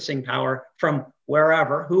purchasing power from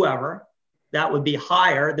whoever, that would be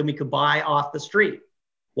higher than we could buy off the street?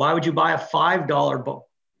 Why would you buy a $5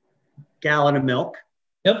 gallon of milk?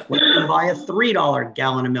 Yep. When you can buy a $3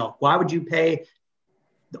 gallon of milk? Why would you pay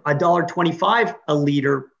 $1.25 a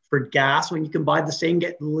liter for gas when you can buy the same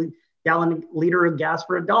liter of gas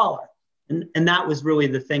for $1? And that was really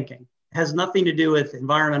the thinking. It has nothing to do with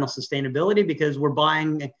environmental sustainability, because we're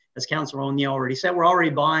buying, as Councillor O'Neill already said, we're already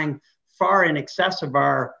buying far in excess of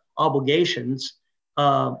our obligations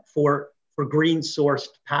for green sourced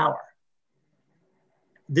power.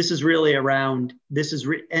 This is really around,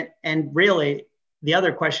 and really the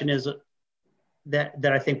other question is that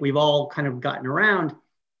I think we've all kind of gotten around.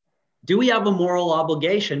 Do we have a moral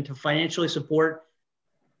obligation to financially support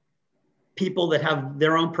people that have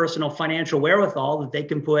their own personal financial wherewithal, that they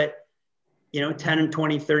can put, $10,000 and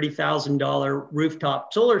 $20,000, $30,000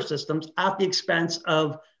 rooftop solar systems at the expense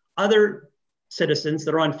of other citizens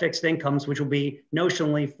that are on fixed incomes, which will be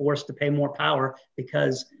notionally forced to pay more power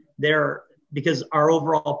because our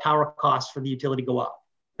overall power costs for the utility go up?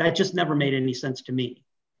 That just never made any sense to me.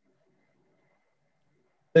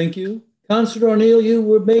 Thank you. Councillor O'Neill,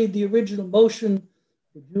 you made the original motion.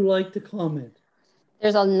 Would you like to comment?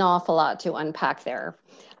 There's an awful lot to unpack there.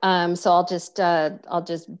 So I'll just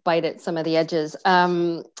bite at some of the edges.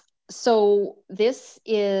 So this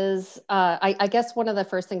is, I guess one of the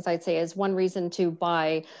first things I'd say is one reason to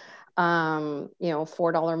buy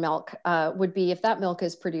 $4 milk would be if that milk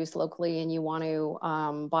is produced locally and you want to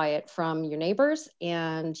buy it from your neighbors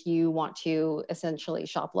and you want to essentially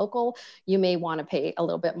shop local, you may want to pay a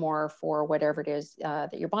little bit more for whatever it is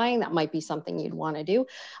that you're buying. That might be something you'd want to do.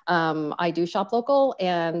 I do shop local,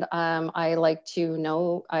 and I like to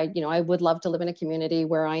know, I would love to live in a community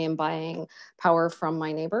where I am buying power from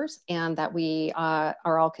my neighbors and that we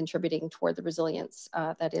are all contributing toward the resilience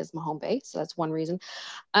that is Mahone Bay. So that's one reason.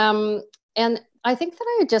 And I think that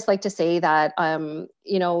I would just like to say that,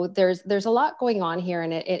 there's a lot going on here,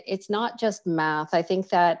 and it's not just math. I think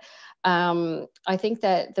that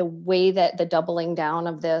the way that the doubling down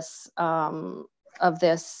of this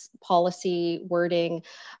policy wording,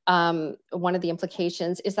 one of the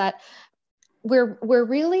implications is that we're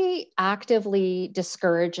really actively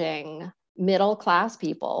discouraging middle-class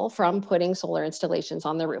people from putting solar installations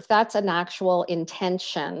on the roof. That's an actual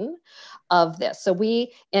intention of this. So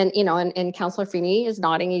and Councillor Feeney is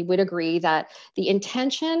nodding, he would agree that the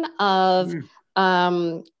intention of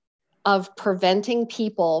preventing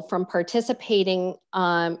people from participating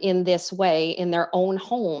in this way in their own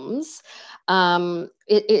homes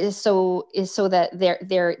is so that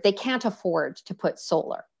they can't afford to put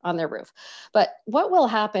solar on their roof. But what will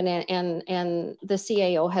happen, and the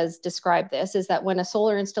CAO has described this, is that when a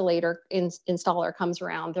solar installer comes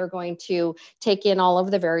around, they're going to take in all of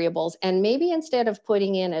the variables, and maybe instead of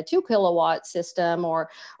putting in a 2 kilowatt system or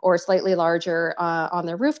slightly larger on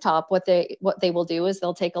their rooftop, what they will do is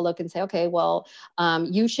they'll take a look and say, okay, well,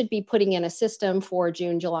 you should be putting in a system for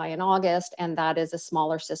June, July, and August, and that is a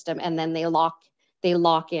smaller system, and then they lock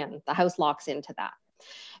in, the house locks into that.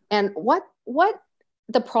 And what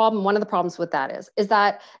one of the problems with that is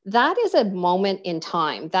that is a moment in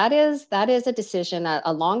time. That is a decision,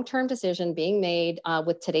 a long-term decision being made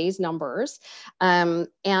with today's numbers.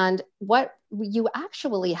 And what you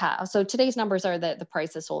actually have, so today's numbers are the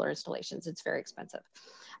price of solar installations. It's very expensive.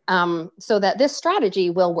 So that this strategy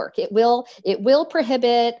will work. It will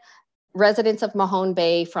prohibit residents of Mahone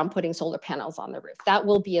Bay from putting solar panels on the roof. That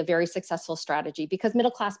will be a very successful strategy because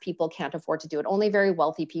middle-class people can't afford to do it. Only very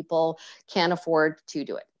wealthy people can afford to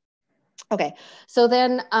do it. Okay, so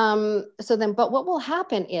then, but what will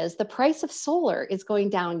happen is the price of solar is going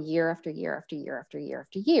down year after year after year after year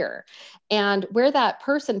after year. And where that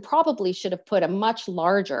person probably should have put a much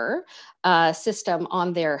larger system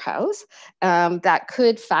on their house that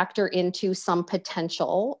could factor into some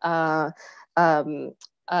potential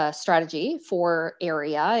strategy for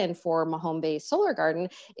area and for Mahone Bay Solar Garden,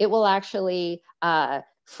 it will actually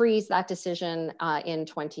freeze that decision in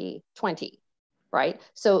 2020, right?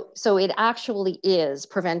 So it actually is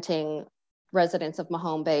preventing residents of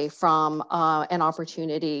Mahone Bay from an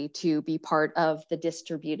opportunity to be part of the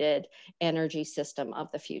distributed energy system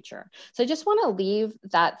of the future. So I just want to leave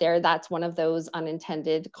that there. That's one of those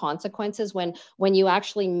unintended consequences when you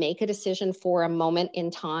actually make a decision for a moment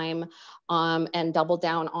in time and double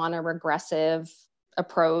down on a regressive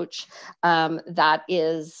approach. That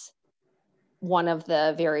is one of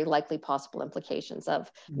the very likely possible implications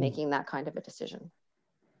of making that kind of a decision.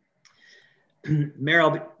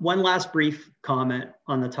 Meryl, one last brief comment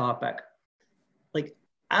on the topic. Like,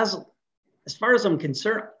 as far as I'm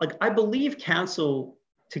concerned, like, I believe council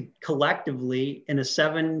collectively in a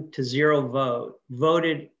 7-0 vote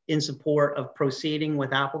voted in support of proceeding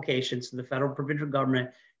with applications to the federal provincial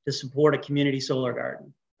government to support a community solar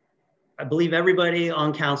garden. I believe everybody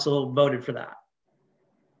on council voted for that.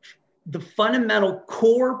 The fundamental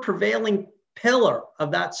core prevailing pillar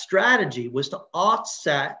of that strategy was to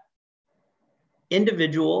offset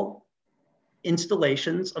individual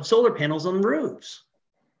installations of solar panels on roofs.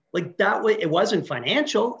 Like that way, it wasn't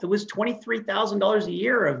financial. It was $23,000 a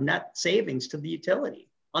year of net savings to the utility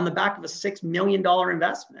on the back of a $6 million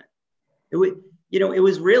investment. It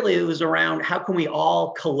was around how can we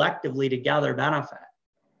all collectively together benefit.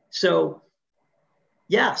 So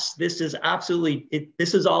yes, this is absolutely,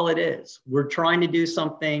 this is all it is. We're trying to do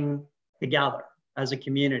something together as a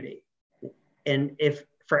community. And if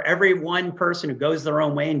for every one person who goes their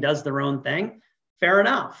own way and does their own thing, fair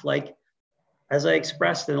enough. Like, as I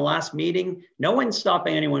expressed in the last meeting, no one's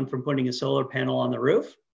stopping anyone from putting a solar panel on the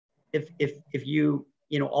roof. If you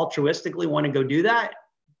altruistically want to go do that,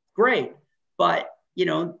 great. But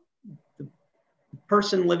the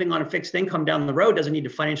person living on a fixed income down the road doesn't need to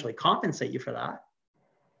financially compensate you for that.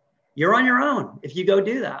 You're on your own if you go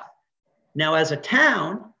do that. Now, as a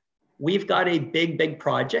town, we've got a big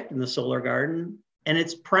project in the solar garden, and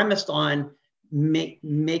it's premised on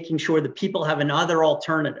making sure that people have another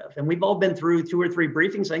alternative. And we've all been through 2 or 3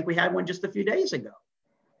 briefings. I think we had one just a few days ago.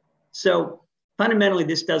 So fundamentally,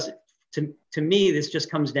 to me, this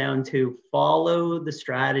just comes down to follow the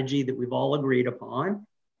strategy that we've all agreed upon.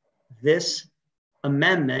 This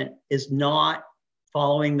amendment is not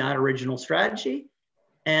following that original strategy.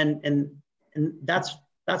 And that's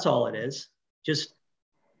all it is. Just,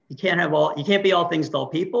 you can't be all things to all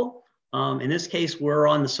people. In this case, we're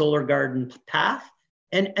on the solar garden path.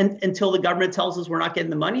 And until the government tells us we're not getting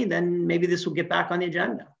the money, then maybe this will get back on the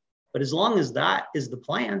agenda. But as long as that is the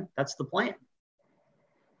plan, that's the plan.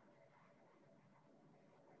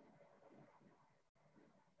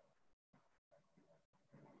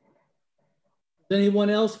 Does anyone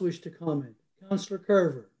else wish to comment? Councillor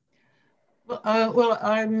Carver. I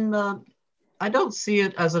don't see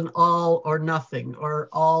it as an all or nothing, or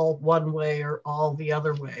all one way or all the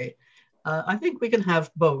other way. I think we can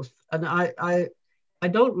have both. And I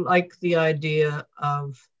don't like the idea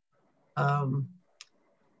of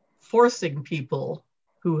forcing people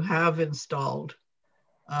who have installed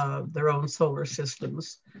their own solar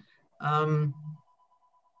systems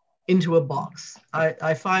into a box.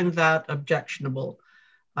 I find that objectionable.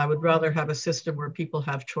 I would rather have a system where people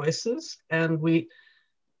have choices. And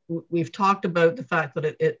we've talked about the fact that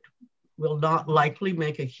it will not likely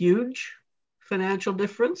make a huge financial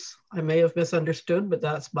difference. I may have misunderstood, but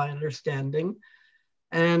that's my understanding.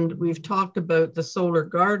 And we've talked about the solar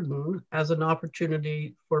garden as an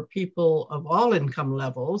opportunity for people of all income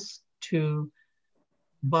levels to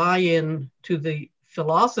buy in to the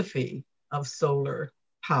philosophy of solar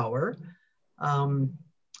power,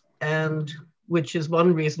 and which is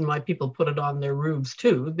one reason why people put it on their roofs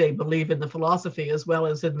too. They believe in the philosophy as well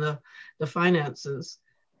as in the finances.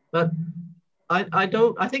 But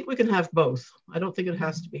I think we can have both. I don't think it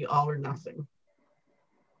has to be all or nothing.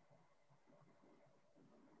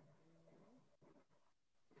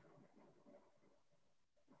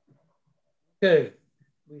 Okay,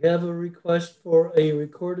 we have a request for a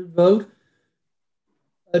recorded vote.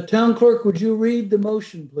 Town Clerk, would you read the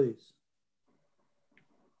motion, please?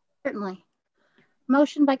 Certainly.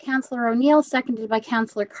 Motion by Councillor O'Neill, seconded by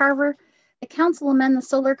Councillor Carver. The council amend the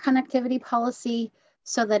solar connectivity policy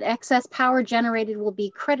so that excess power generated will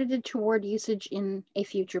be credited toward usage in a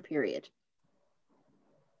future period.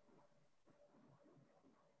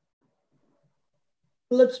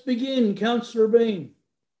 Let's begin. Councillor Bain.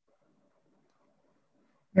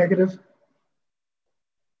 Negative.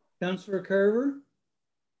 Councillor Carver.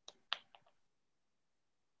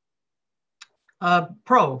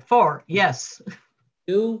 For, yes.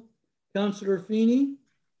 You. Councillor Feeney.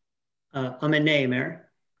 I'm a nay, Mayor.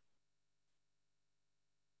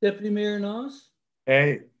 Deputy Mayor Noss.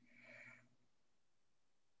 Hey.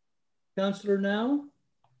 Councillor Now.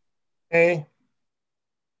 Hey.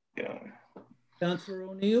 Yeah. Councillor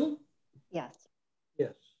O'Neill. Yes.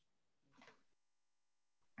 Yes.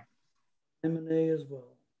 I'm an A as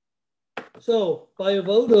well. So by a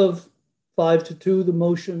vote of 5-2, the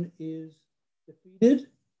motion is defeated.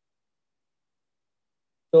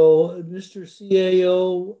 So, Mr.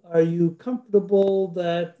 CAO, are you comfortable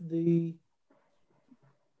that the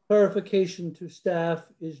clarification to staff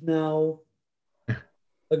is now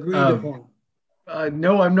agreed upon?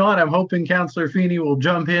 No, I'm not. I'm hoping Councillor Feeney will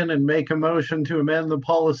jump in and make a motion to amend the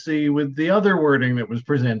policy with the other wording that was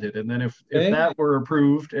presented. And then if that were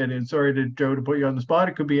approved, and sorry to Joe to put you on the spot,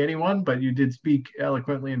 it could be anyone, but you did speak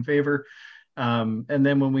eloquently in favor. And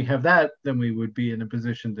then when we have that, then we would be in a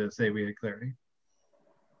position to say we had clarity.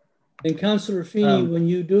 And Councillor Feeney, when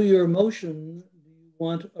you do your motion, do you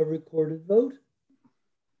want a recorded vote?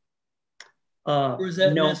 Or is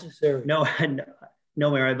that necessary? No,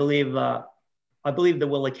 Mayor. I believe the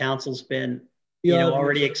will of council's been,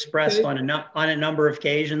 already expressed on a number of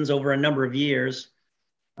occasions over a number of years.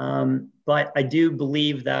 But I do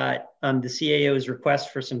believe that the CAO's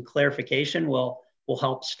request for some clarification will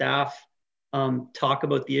help staff talk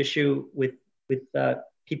about the issue with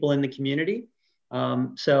people in the community.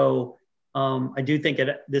 So I do think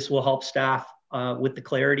this will help staff with the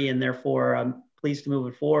clarity, and therefore I'm pleased to move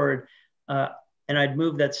it forward. And I'd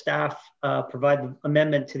move that staff provide the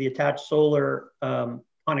amendment to the attached solar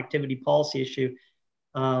connectivity policy issue.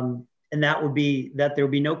 And that would be that there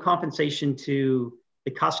would be no compensation to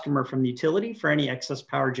the customer from the utility for any excess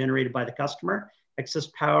power generated by the customer. Excess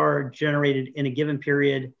power generated in a given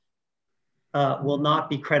period will not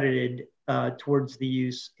be credited towards the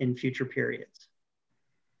use in future periods.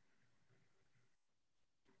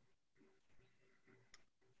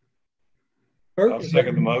 I'll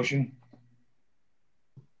second the motion.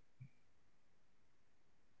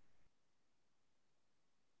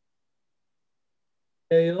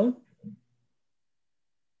 I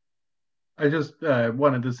just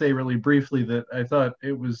wanted to say really briefly that I thought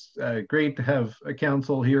it was great to have a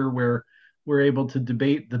council here where we're able to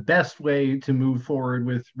debate the best way to move forward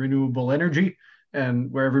with renewable energy,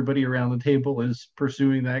 and where everybody around the table is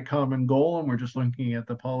pursuing that common goal, and we're just looking at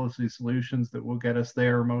the policy solutions that will get us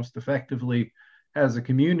there most effectively as a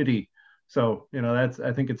community. So,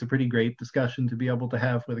 I think it's a pretty great discussion to be able to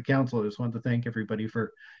have with the council. I just want to thank everybody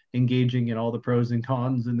for engaging in all the pros and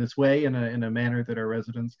cons in this way in a manner that our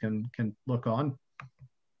residents can look on.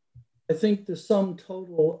 I think the sum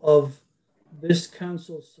total of this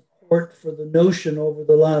council's support for the notion over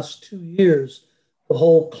the last 2 years, the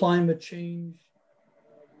whole climate change,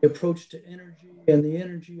 the approach to energy and the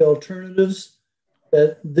energy alternatives,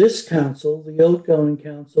 that this council, the outgoing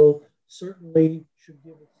council, certainly should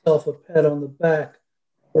give itself a pat on the back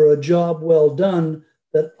for a job well done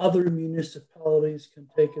that other municipalities can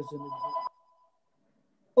take as an example.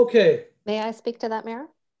 Okay. May I speak to that, Mayor?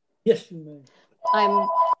 Yes, you may.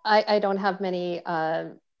 I don't have many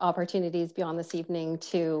opportunities beyond this evening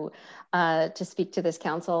to speak to this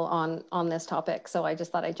council on this topic. So I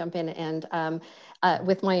just thought I'd jump in and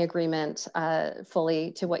with my agreement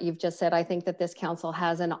fully to what you've just said, I think that this council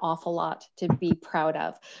has an awful lot to be proud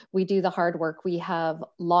of. We do the hard work. We have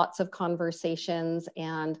lots of conversations,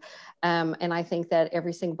 and I think that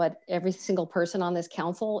every single person on this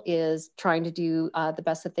council is trying to do the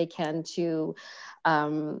best that they can to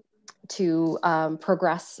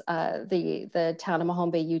progress the town of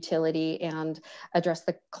Mahone Bay utility and address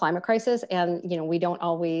the climate crisis. And, we don't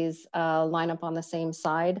always line up on the same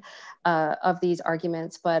side of these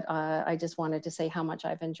arguments, but I just wanted to say how much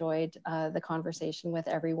I've enjoyed the conversation with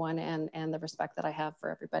everyone and the respect that I have for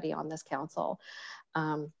everybody on this council.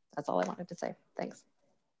 That's all I wanted to say. Thanks.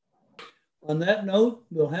 On that note,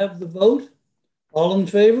 we'll have the vote. All in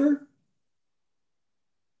favor?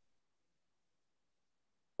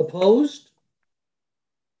 Opposed?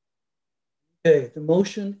 Okay, the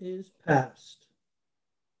motion is passed.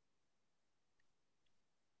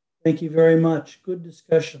 Thank you very much. Good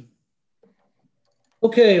discussion.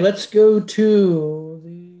 Okay, let's go to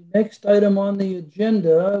the next item on the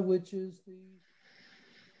agenda, which is the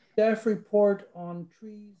staff report on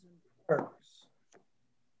trees and parks.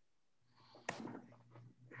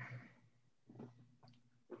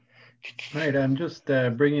 All right, I'm just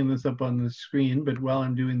bringing this up on the screen, but while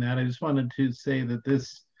I'm doing that, I just wanted to say that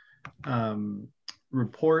this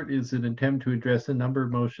report is an attempt to address a number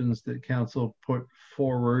of motions that council put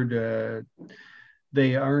forward.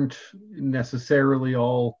 They aren't necessarily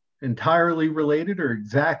all entirely related or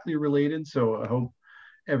exactly related, so I hope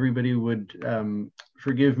everybody would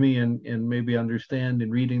forgive me and maybe understand in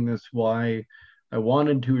reading this why I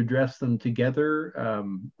wanted to address them together.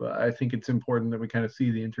 I think it's important that we kind of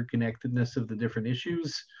see the interconnectedness of the different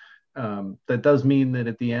issues. That does mean that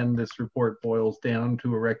at the end, this report boils down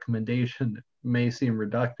to a recommendation that may seem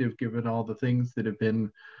reductive given all the things that have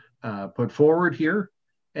been put forward here.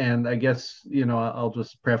 And I guess, you know, I'll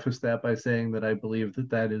just preface that by saying that I believe that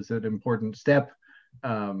that is an important step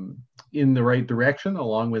in the right direction,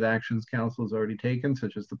 along with actions council has already taken,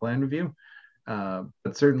 such as the plan review.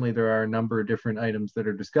 But certainly there are a number of different items that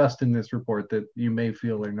are discussed in this report that you may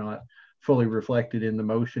feel are not fully reflected in the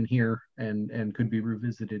motion here and could be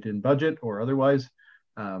revisited in budget or otherwise.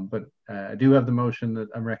 But I do have the motion that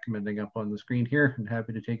I'm recommending up on the screen here, and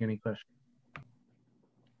happy to take any questions.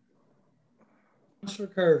 Councillor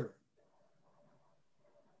Carver.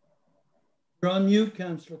 You're on mute,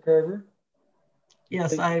 Councillor Carver.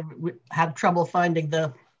 Yes, I had trouble finding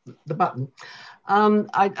the button.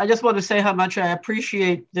 I just want to say how much I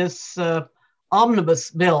appreciate this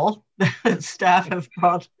omnibus bill that staff have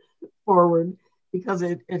brought forward, because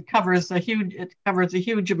it covers a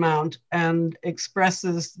huge amount and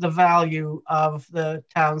expresses the value of the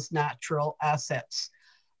town's natural assets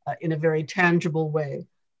in a very tangible way.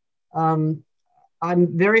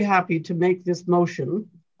 I'm very happy to make this motion.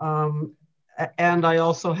 And I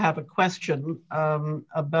also have a question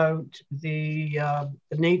about the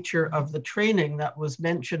nature of the training that was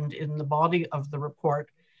mentioned in the body of the report.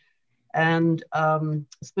 And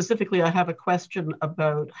specifically, I have a question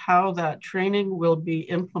about how that training will be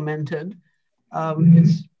implemented.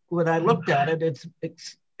 When I looked at it,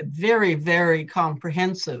 it's very, very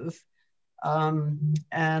comprehensive.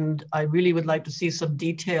 And I really would like to see some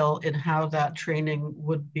detail in how that training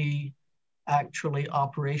would be actually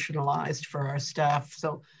operationalized for our staff.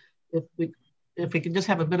 So if we could just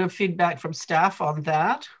have a bit of feedback from staff on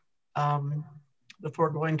that before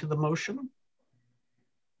going to the motion.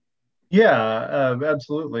 Yeah,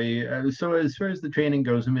 absolutely. So as far as the training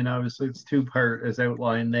goes, I mean, obviously it's two-part as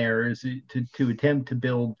outlined there, is to attempt to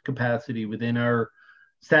build capacity within our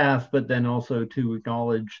staff, but then also to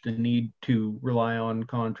acknowledge the need to rely on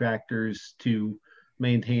contractors to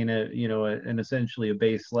maintain an essentially a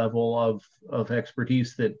base level of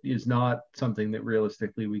expertise that is not something that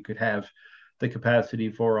realistically we could have the capacity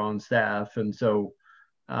for on staff. And so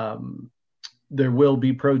there will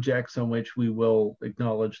be projects on which we will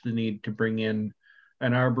acknowledge the need to bring in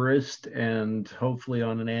an arborist, and hopefully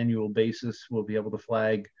on an annual basis we'll be able to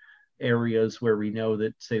flag areas where we know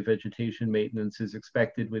that, say, vegetation maintenance is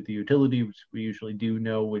expected with the utility, which we usually do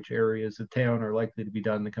know which areas of town are likely to be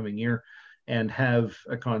done in the coming year, and have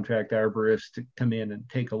a contract arborist to come in and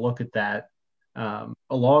take a look at that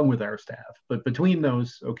along with our staff. But between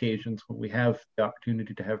those occasions when we have the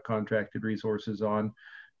opportunity to have contracted resources on,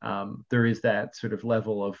 there is that sort of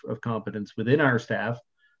level of competence within our staff.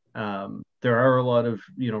 There are a lot of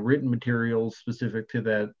written materials specific to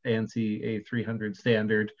that ANSI A300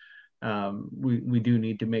 standard. We do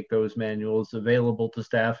need to make those manuals available to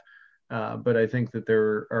staff. But I think that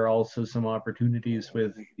there are also some opportunities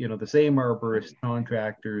with the same arborist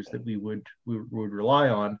contractors that we would rely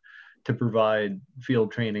on to provide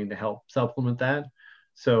field training to help supplement that.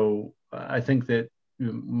 So I think that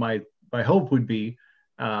my hope would be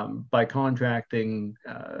by contracting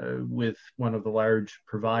with one of the large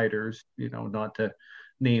providers, not to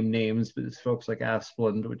name names, but it's folks like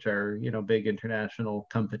Asplund, which are big international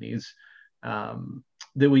companies,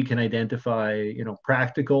 that we can identify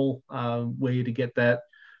practical way to get that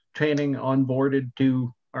training onboarded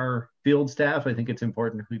to our field staff. I think it's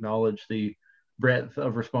important to acknowledge the breadth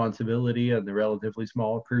of responsibility and the relatively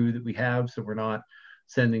small crew that we have, so we're not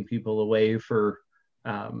sending people away for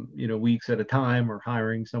weeks at a time or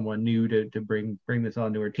hiring someone new to bring this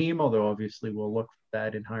onto our team, although obviously we'll look for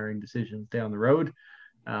that in hiring decisions down the road.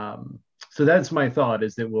 So that's my thought,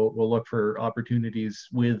 is that we'll look for opportunities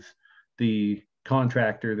with the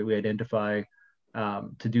contractor that we identify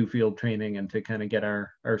to do field training and to kind of get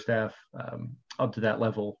our staff up to that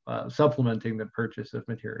level, supplementing the purchase of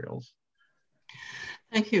materials.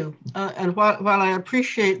 Thank you. And while I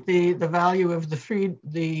appreciate the value of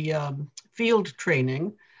the field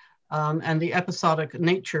training and the episodic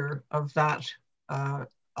nature of that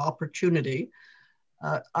opportunity,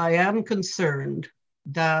 I am concerned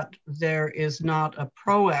that there is not a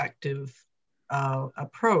proactive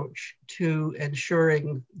approach to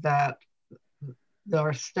ensuring that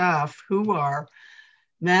our staff who are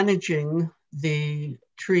managing the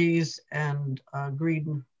trees and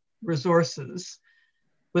green resources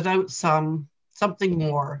without something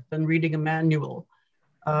more than reading a manual.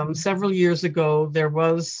 Several years ago, there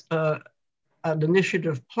was an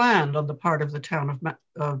initiative planned on the part of the town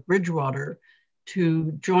of Bridgewater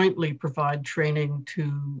to jointly provide training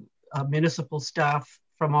to municipal staff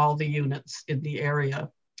from all the units in the area.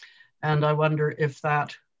 And I wonder if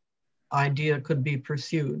that idea could be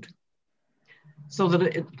pursued so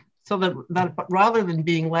that rather than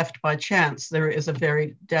being left by chance, there is a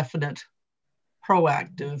very definite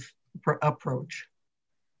proactive approach.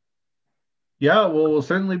 Yeah, well, we'll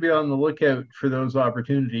certainly be on the lookout for those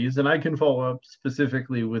opportunities, and I can follow up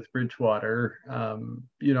specifically with Bridgewater.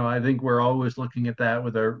 You know, I think we're always looking at that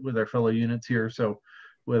with our fellow units here. So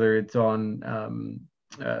whether it's on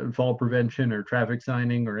fall prevention or traffic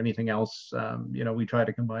signing or anything else, you know, we try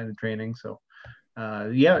to combine the training. So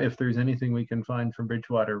yeah, if there's anything we can find from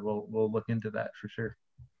Bridgewater, we'll look into that for sure.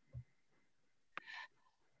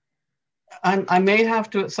 I may have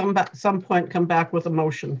to at some point come back with a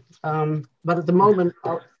motion, but at the moment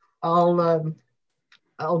I'll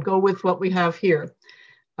go with what we have here.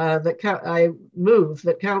 I move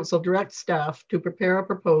that council direct staff to prepare a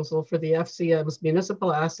proposal for the FCM's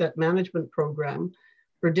municipal asset management program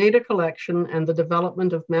for data collection and the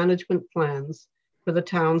development of management plans for the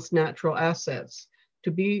town's natural assets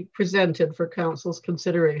to be presented for council's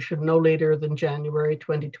consideration no later than January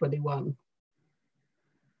 2021.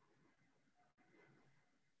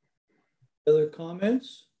 Other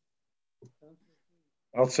comments?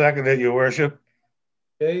 I'll second it, Your Worship.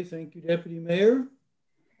 Okay, thank you, Deputy Mayor.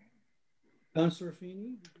 Councillor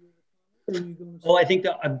Feeney, did you have a comment? Oh, I think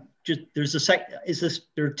that there's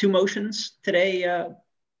there are two motions today,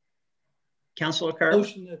 Councillor Carr?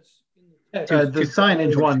 Motion that's in the text. The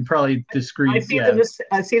signage one probably discrete.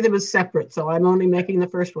 I see them as separate, so I'm only making the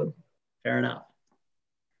first one. Fair enough.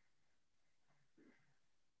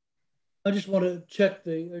 I just want to check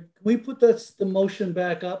can we put the motion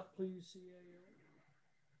back up, please?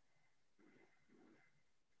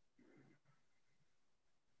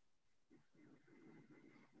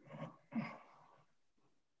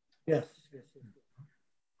 Yes.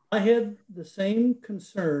 I had the same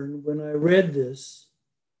concern when I read this,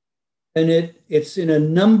 and it's in a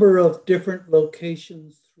number of different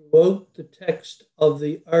locations throughout the text of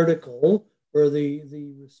the article or the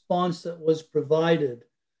response that was provided.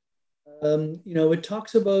 You know, it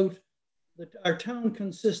talks about that our town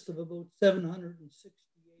consists of about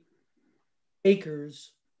 768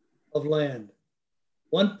 acres of land,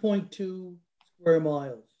 1.2 square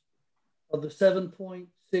miles. Of the 7.6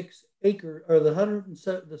 acre, or the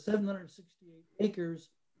 768 acres,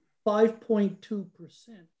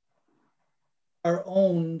 5.2% are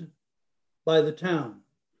owned by the town.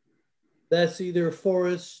 That's either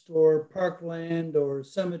forest or parkland or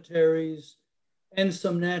cemeteries and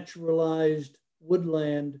some naturalized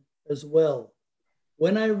woodland as well.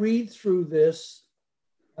 When I read through this,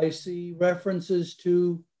 I see references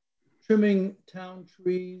to trimming town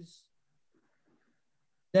trees,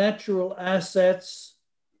 natural assets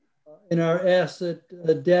in our asset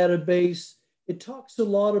database. It talks a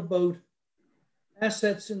lot about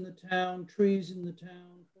assets in the town, trees in the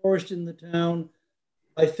town, forest in the town.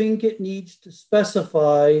 I think it needs to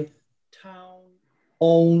specify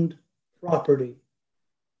town-owned property,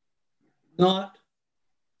 not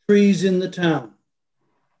trees in the town,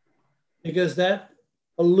 because that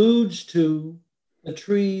alludes to the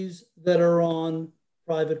trees that are on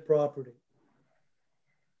private property.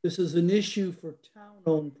 This is an issue for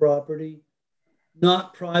town-owned property,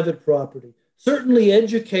 not private property. Certainly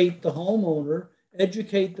educate the homeowner,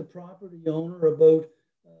 educate the property owner about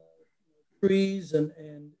trees and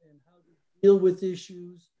how to deal with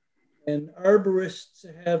issues, and arborists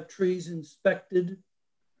have trees inspected.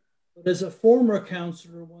 But as a former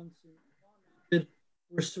councillor once commented,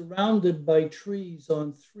 we're surrounded by trees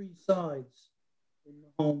on 3 sides in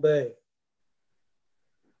Mahone Bay.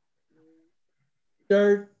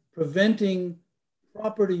 Start preventing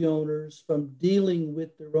property owners from dealing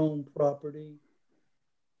with their own property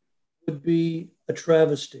would be a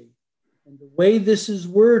travesty. And the way this is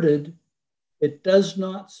worded It does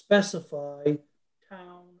not specify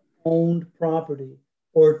town-owned property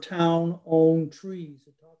or town-owned trees.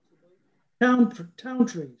 It talks about town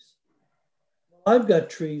trees. Well, I've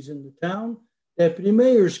got trees in the town. Deputy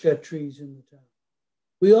Mayor's got trees in the town.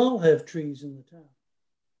 We all have trees in the town.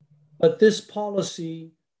 But this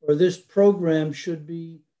policy or this program should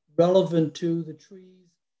be relevant to the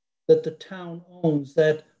trees that the town owns,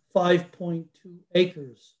 that 5.2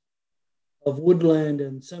 acres of woodland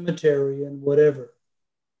and cemetery and whatever.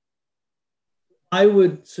 I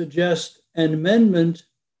would suggest an amendment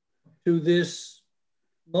to this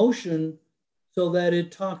motion so that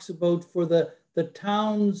it talks about for the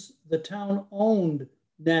town-owned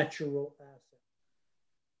natural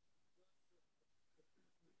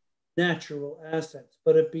assets,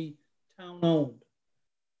 but it be town-owned.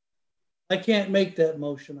 I can't make that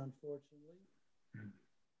motion, unfortunately.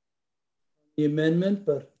 The amendment,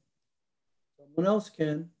 but someone else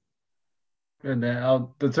can. And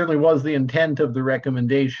that certainly was the intent of the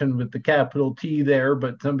recommendation with the capital T there,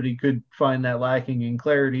 but somebody could find that lacking in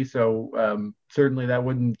clarity. So certainly that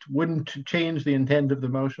wouldn't change the intent of the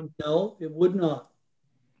motion. No, it would not.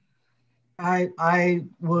 I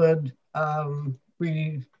would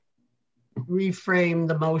reframe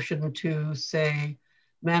the motion to say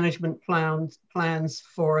management plans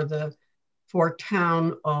for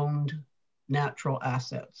town-owned natural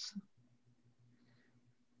assets.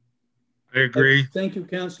 I agree. Thank you,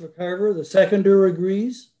 Councillor Carver. The seconder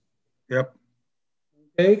agrees. Yep.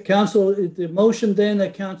 Okay, Council, the motion then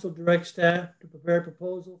that Council directs staff to prepare a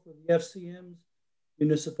proposal for the FCM's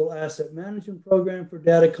Municipal Asset Management Program for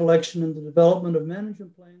data collection and the development of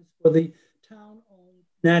management plans for the town-owned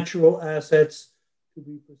natural assets to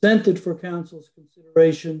be presented for Council's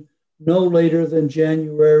consideration no later than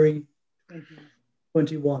January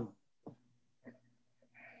 2021.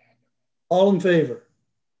 All in favor?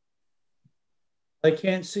 I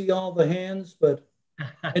can't see all the hands, but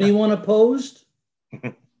anyone opposed?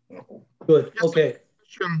 Good. Okay.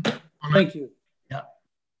 Thank you. Yeah.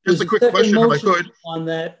 Just a quick question, if I could. On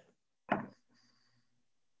that.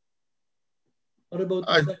 What about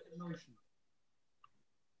the second motion?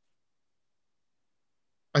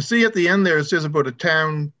 I see at the end there it says about a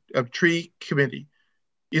town tree committee.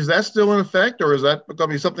 Is that still in effect, or is that going to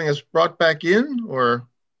be something that's brought back in, or?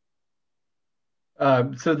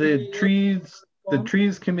 So the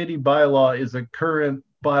trees committee bylaw is a current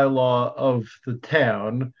bylaw of the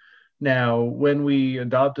town. Now, when we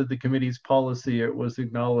adopted the committee's policy, it was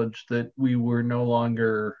acknowledged that we were no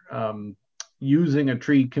longer using a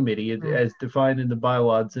tree committee as defined in the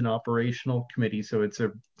bylaw. It's an operational committee, so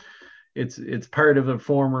it's part of a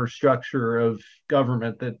former structure of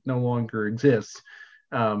government that no longer exists.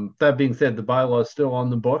 That being said, the bylaw is still on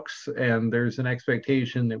the books, and there's an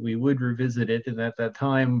expectation that we would revisit it, and at that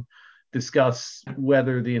time discuss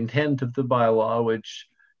whether the intent of the bylaw, which,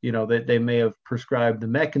 you know, that they may have prescribed the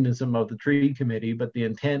mechanism of the tree committee, but the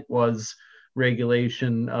intent was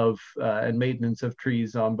regulation of and maintenance of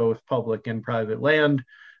trees on both public and private land.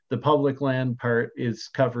 The public land part is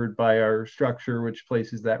covered by our structure, which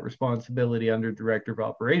places that responsibility under Director of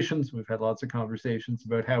Operations. We've had lots of conversations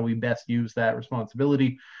about how we best use that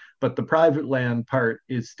responsibility. But the private land part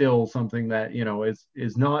is still something that, you know,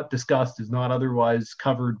 is not discussed, is not otherwise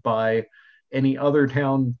covered by any other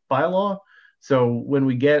town bylaw. So when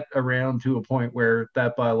we get around to a point where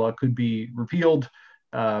that bylaw could be repealed,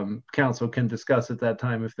 council can discuss at that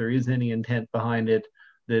time if there is any intent behind it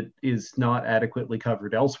that is not adequately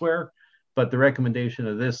covered elsewhere. But the recommendation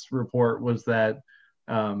of this report was that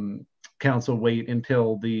council wait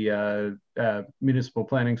until the municipal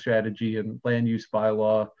planning strategy and land use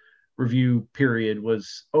bylaw review period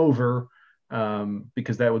was over,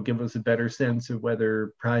 because that would give us a better sense of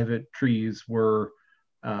whether private trees were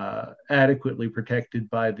adequately protected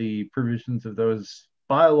by the provisions of those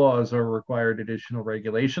bylaws or required additional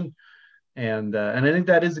regulation. And I think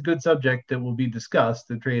that is a good subject that will be discussed,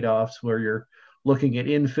 the trade-offs where you're looking at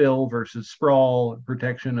infill versus sprawl,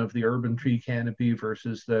 protection of the urban tree canopy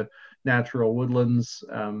versus the natural woodlands.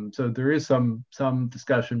 So there is some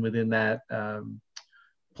discussion within that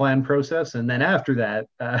plan process. And then after that,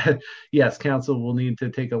 yes, council will need to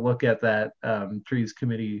take a look at that trees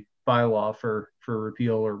committee bylaw for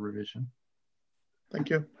repeal or revision. Thank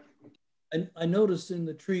you. I noticed in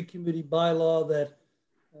the tree committee bylaw that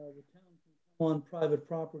the town can come on private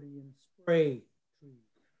property and spray trees.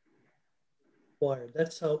 Required.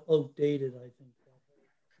 That's how outdated I think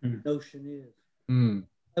that notion is.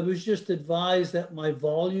 I was just advised that my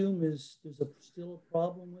volume is still a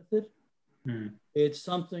problem with it. It's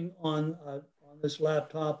something on this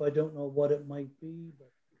laptop. I don't know what it might be,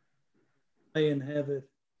 but I can have it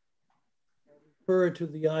refer it to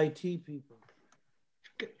the IT people.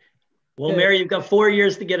 Well, Mary, you've got 4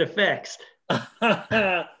 years to get it fixed. Oh.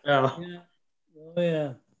 Yeah. Oh,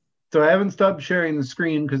 yeah. So I haven't stopped sharing the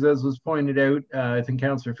screen because, as was pointed out, I think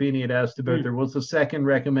Councillor Feeney had asked about there was a second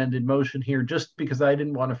recommended motion here, just because I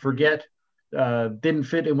didn't want to forget. Didn't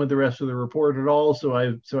fit in with the rest of the report at all, so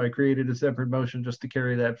I created a separate motion just to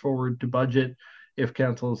carry that forward to budget if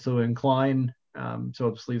council is so inclined. So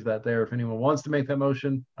I'll just leave that there if anyone wants to make that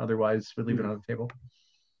motion. Otherwise, we'll leave it on the table.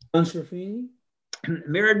 Councillor Feeney?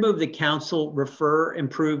 Mayor, I'd move the council refer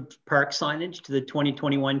improved park signage to the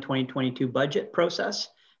 2021-2022 budget process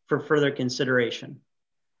for further consideration.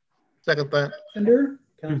 Second that.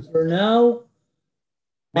 Councillor Now.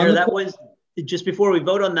 Mayor, that was just before we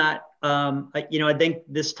vote on that. I think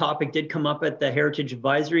this topic did come up at the Heritage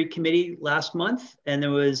Advisory Committee last month, and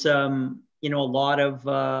there was a lot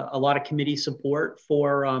of committee support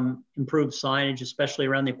for improved signage, especially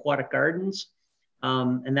around the aquatic gardens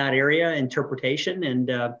in that area, interpretation.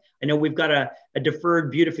 And I know we've got a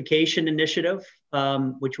deferred beautification initiative,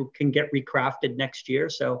 which can get recrafted next year.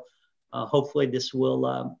 So hopefully this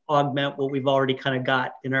will augment what we've already kind of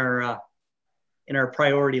got in our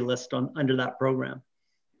priority list under that program.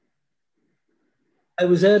 I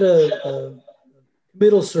was at a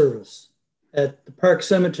committal service at the Park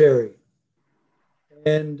Cemetery,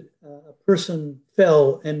 and a person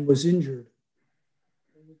fell and was injured.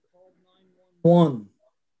 And we called 911,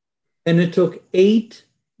 and it took 8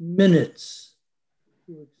 minutes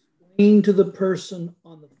to explain to the person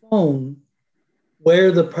on the phone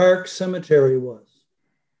where the Park Cemetery was.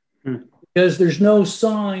 Because there's no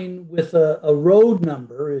sign with a road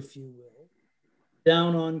number, if you will,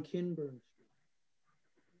 down on Kinburn Street.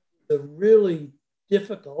 It's really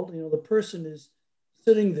difficult. The person is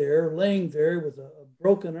sitting there, laying there with a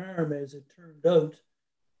broken arm, as it turned out,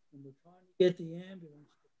 and we're trying to get the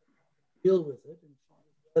ambulance to deal with it. And she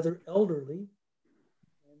was rather elderly,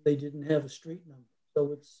 and they didn't have a street number.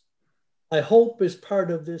 So I hope, as part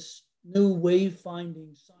of this new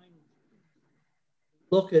wayfinding signage,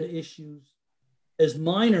 look at issues as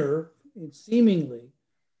minor and seemingly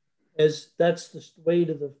as that's the way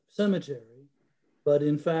to the cemetery, but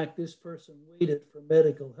in fact, this person waited for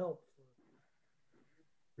medical help.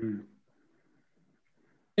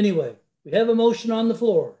 Anyway, we have a motion on the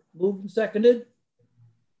floor. Moved and seconded.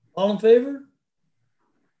 All in favor?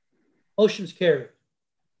 Motion's carried.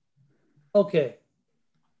 Okay,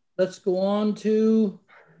 let's go on to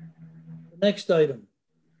the next item.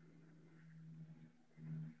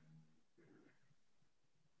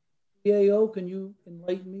 CAO, can you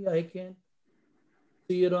enlighten me? I can't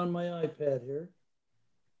see it on my iPad here.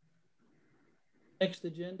 Next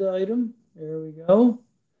agenda item. There we go.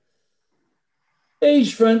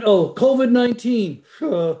 Age friend. Oh, COVID-19.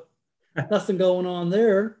 Nothing going on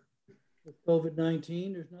there with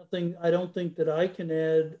COVID-19. There's nothing, I don't think, that I can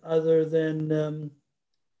add other than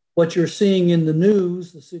what you're seeing in the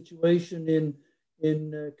news, the situation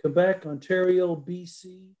in Quebec, Ontario,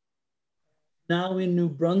 BC, now in New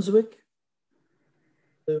Brunswick,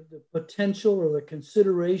 the potential or the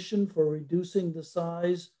consideration for reducing the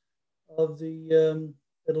size of the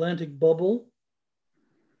Atlantic bubble.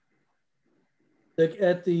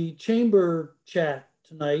 At the chamber chat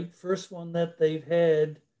tonight, first one that they've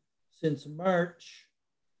had since March,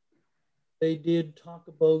 they did talk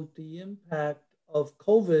about the impact of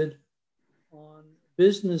COVID on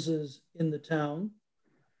businesses in the town.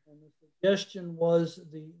 And the suggestion was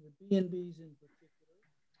the B&Bs in particular,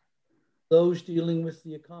 those dealing with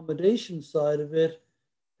the accommodation side of it,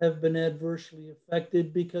 have been adversely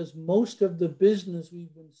affected because most of the business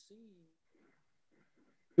we've been seeing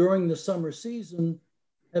during the summer season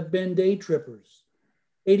have been day trippers.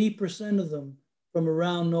 80% of them from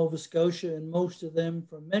around Nova Scotia and most of them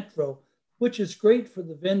from Metro, which is great for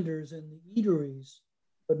the vendors and the eateries,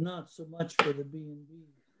 but not so much for the B&Bs.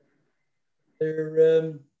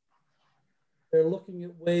 They're looking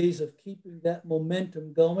at ways of keeping that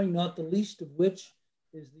momentum going, not the least of which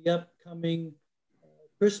is the upcoming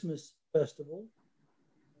Christmas festival.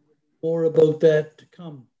 More about that to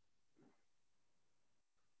come.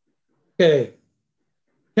 Okay.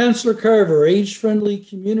 Councillor Carver, Age-Friendly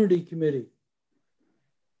Community Committee.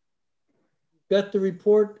 You've got the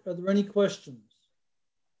report. Are there any questions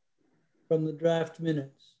from the draft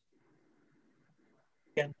minutes?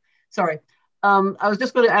 Yeah, sorry. I was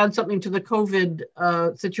just going to add something to the COVID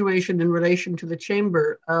situation in relation to the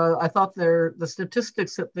chamber. I thought the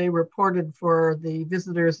statistics that they reported for the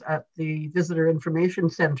visitors at the Visitor Information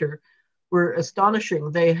Center were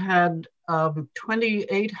astonishing. They had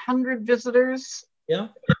 2,800 visitors, yeah,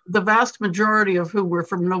 the vast majority of whom were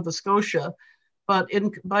from Nova Scotia, But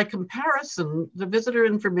by comparison, the Visitor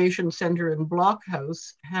Information Center in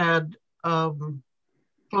Blockhouse had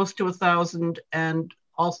close to 1,000, and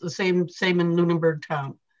also the same in Lunenburg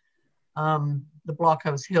town, the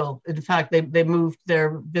Blockhouse Hill. In fact, they moved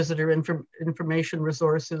their visitor information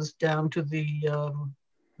resources down to the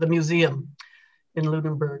museum in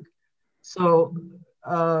Lunenburg. So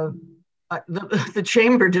the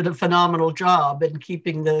chamber did a phenomenal job in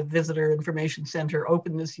keeping the Visitor Information Center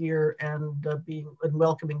open this year and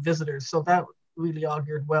welcoming visitors. So that really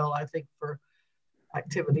augured well, I think, for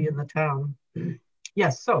activity in the town.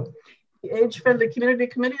 Yes, so the Age-Friendly Community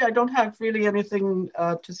Committee, I don't have really anything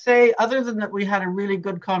to say other than that we had a really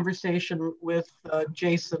good conversation with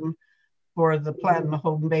Jason for the Plan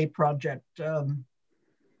Mahone Bay project.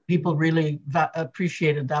 People really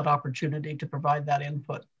appreciated that opportunity to provide that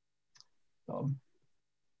input. So.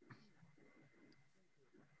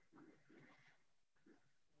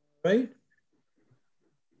 Right.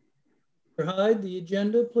 Mr. Hyde, the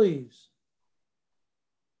agenda, please.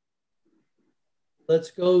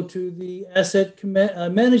 Let's go to the Asset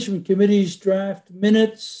Management Committee's draft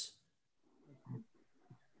minutes.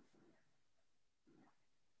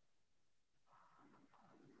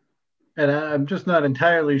 And I'm just not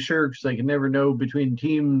entirely sure because I can never know between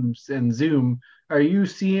Teams and Zoom. Are you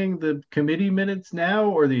seeing the committee minutes now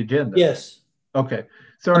or the agenda? Yes. Okay.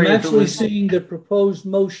 Sorry. I'm actually seeing the proposed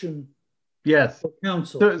motion. Yes. For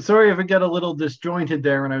council. Sorry if it got a little disjointed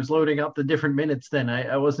there when I was loading up the different minutes then.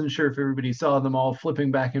 I wasn't sure if everybody saw them all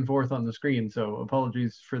flipping back and forth on the screen, so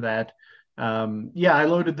apologies for that. Yeah, I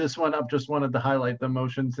loaded this one up, just wanted to highlight the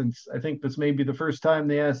motion since I think this may be the first time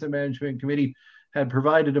the Asset Management Committee had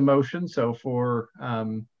provided a motion. So for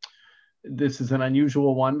this is an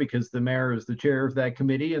unusual one because the mayor is the chair of that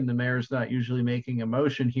committee and the mayor's not usually making a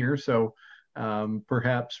motion here. So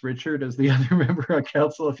perhaps Richard, as the other member of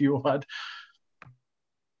council, if you want.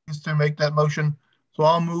 To make that motion. So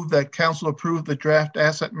I'll move that council approve the draft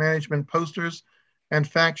asset management posters and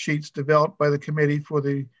fact sheets developed by the committee for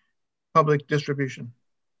the public distribution.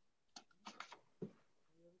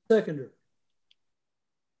 Seconder.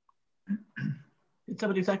 Did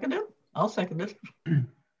somebody second it? I'll second it.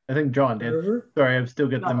 I think John did. Sorry, I've still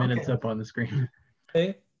got the minutes okay. up on the screen.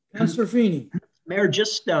 Okay, Councillor Feeney. Mayor,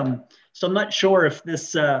 just so I'm not sure if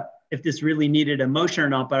this really needed a motion or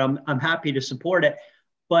not, but I'm happy to support it.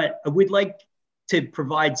 But we'd like to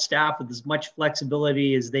provide staff with as much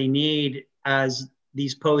flexibility as they need as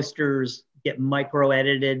these posters get micro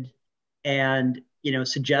edited and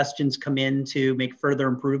suggestions come in to make further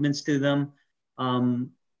improvements to them.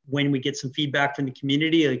 When we get some feedback from the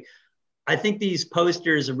community, I think these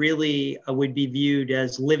posters really would be viewed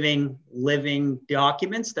as living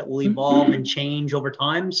documents that will evolve and change over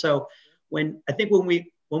time. So when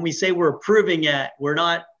we say we're approving it, we're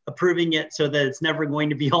not approving it so that it's never going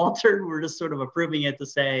to be altered. We're just sort of approving it to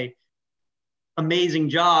say, amazing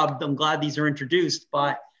job. I'm glad these are introduced,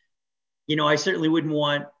 but I certainly wouldn't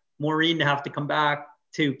want Maureen to have to come back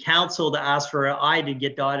to council to ask for an I to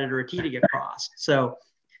get dotted or a T to get crossed. So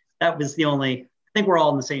that was I think we're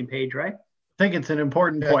all on the same page, right? I think it's an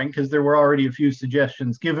important point because there were already a few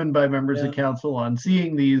suggestions given by members of council on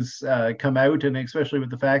seeing these come out, and especially with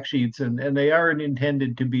the fact sheets, and they aren't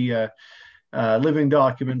intended to be living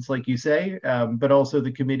documents, like you say, but also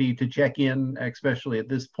the committee to check in, especially at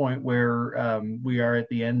this point where we are at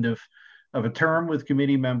the end of a term with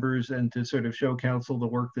committee members, and to sort of show council the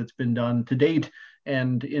work that's been done to date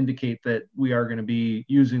and indicate that we are going to be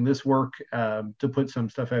using this work to put some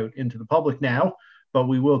stuff out into the public now, but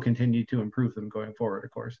we will continue to improve them going forward,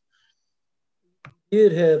 of course. We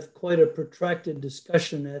did have quite a protracted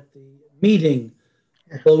discussion at the meeting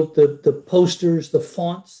about the posters, the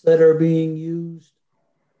fonts that are being used,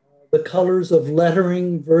 the colors of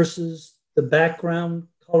lettering versus the background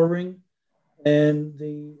coloring, and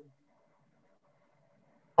the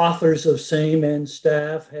authors of same and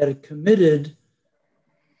staff had committed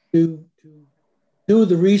to do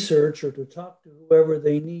the research or to talk to whoever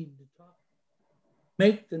they need to talk,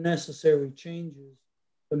 make the necessary changes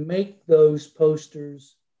to make those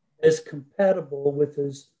posters as compatible with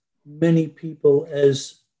as many people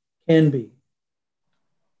as can be.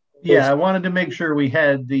 Yeah, I wanted to make sure we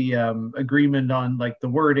had the agreement on like the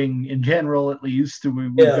wording in general, at least.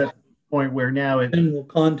 We've got to the point where now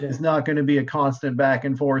it's not going to be a constant back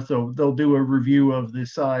and forth. So they'll do a review of the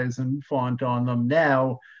size and font on them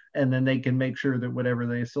now, and then they can make sure that whatever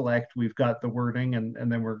they select, we've got the wording, and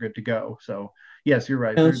then we're good to go. So yes, you're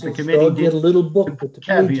right. The committee did get a little book with the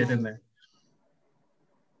caveat in there.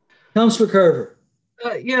 Councillor Carver.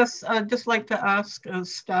 Yes, I'd just like to ask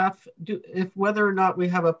staff if whether or not we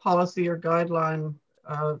have a policy or guideline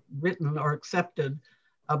written or accepted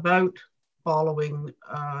about following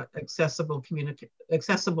accessibility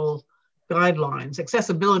guidelines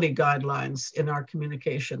in our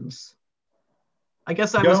communications. I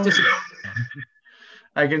guess I was disappointed.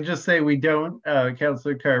 I can just say we don't,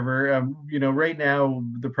 Councillor Carver. You know, right now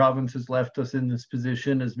the province has left us in this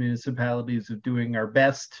position as municipalities of doing our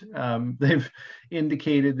best. They've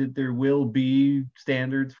indicated that there will be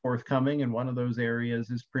standards forthcoming, and one of those areas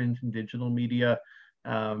is print and digital media.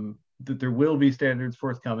 That there will be standards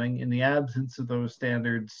forthcoming. In the absence of those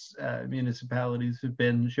standards, municipalities have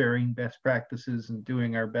been sharing best practices and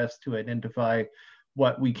doing our best to identify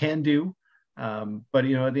what we can do. But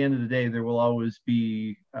you know, at the end of the day, there will always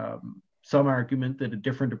be some argument that a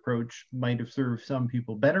different approach might have served some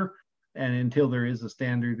people better. And until there is a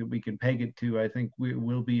standard that we can peg it to, I think we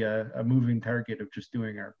will be a moving target of just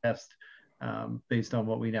doing our best based on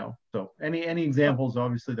what we know. So any examples,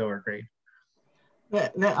 obviously, though, are great.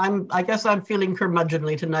 I guess I'm feeling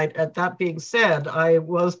curmudgeonly tonight. That being said, I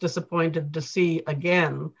was disappointed to see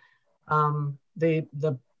again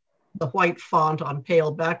the white font on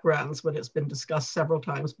pale backgrounds when it's been discussed several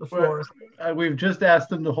times before. Well, we've just asked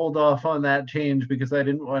them to hold off on that change because I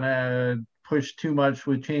didn't want to push too much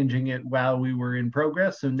with changing it while we were in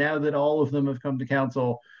progress. So now that all of them have come to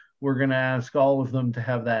council, we're going to ask all of them to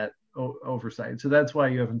have that oversight. So that's why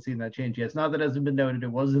you haven't seen that change yet. It's not that it hasn't been noted, it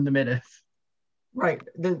was in the minutes. Right.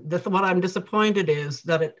 What I'm disappointed is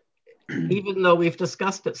that it, even though we've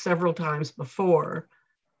discussed it several times before,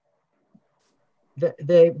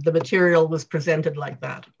 the material was presented like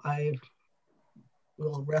that. I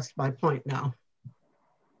will rest my point now.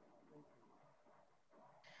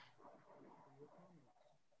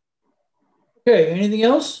 Okay, anything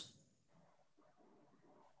else?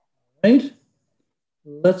 Right.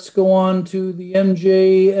 Let's go on to the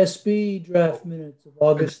MJSB draft minutes of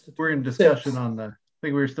August. We're in discussion on the, I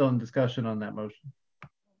think we're still in discussion on that motion.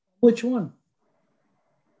 Which one?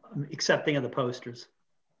 Accepting of the posters.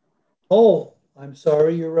 Oh, I'm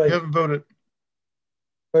sorry, you're right. We haven't voted.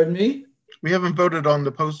 Pardon me? We haven't voted on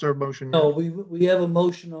the poster motion yet. No, we have a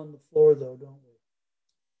motion on the floor though, don't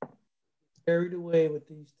we? Carried away with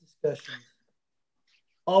these discussions.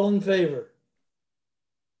 All in favor?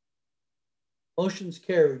 Motion's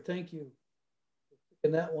carried. Thank you for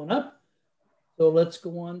picking that one up. So let's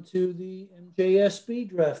go on to the MJSB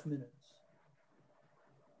draft minutes.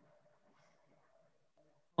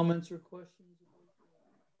 Comments or questions?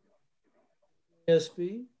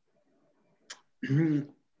 MJSB?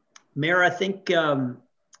 Mayor, I think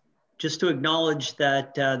just to acknowledge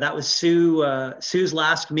that that was Sue's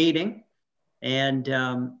last meeting, and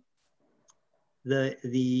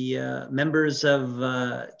the members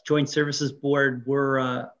of Joint Services Board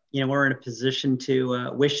were we're in a position to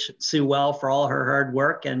wish Sue well for all her hard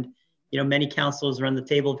work, and many councilors around the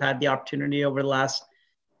table have had the opportunity over the last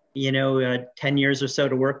 10 years or so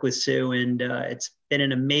to work with Sue, and it's been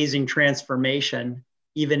an amazing transformation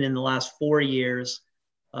even in the last 4 years,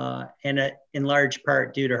 and in large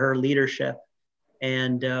part due to her leadership,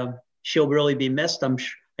 and she'll really be missed.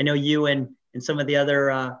 I know you and some of the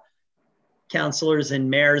other councilors and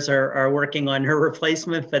mayors are working on her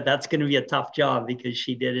replacement, but that's going to be a tough job because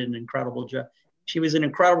she did an incredible job. She was an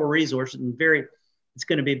incredible resource, and it's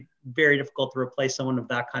going to be very difficult to replace someone of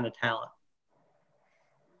that kind of talent.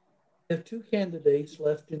 We have 2 candidates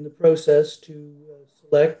left in the process to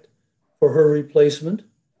select for her replacement.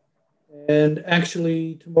 And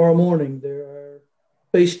actually tomorrow morning there are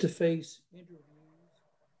face-to-face interviews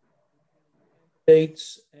with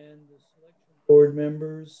candidates and the selection board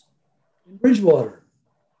members in Bridgewater.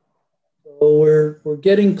 So we're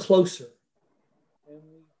getting closer, and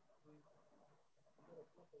we got a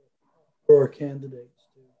couple for our candidates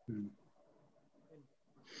too.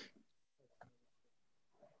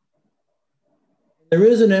 There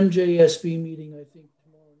is an MJSB meeting, I think,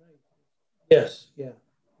 tomorrow night. Yes, yeah,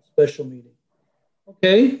 a special meeting.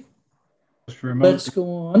 Okay, let's go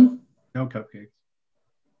on. No cupcakes.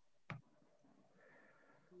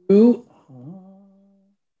 To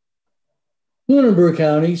Lunenburg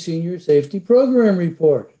County Senior Safety Program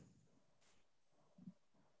Report.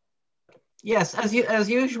 Yes, as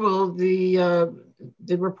usual, the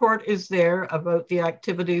report is there about the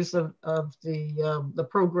activities of the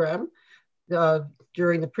program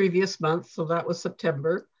during the previous month. So that was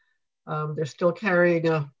September. They're still carrying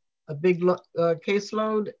a big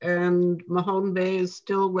caseload, and Mahone Bay is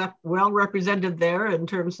still well represented there in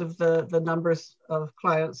terms of the numbers of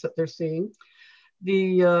clients that they're seeing.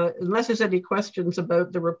 Unless there's any questions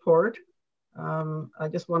about the report, I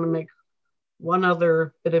just want to make one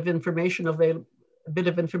other bit of information available.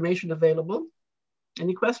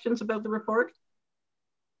 Any questions about the report?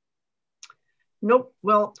 Nope.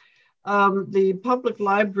 Well, the public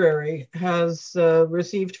library has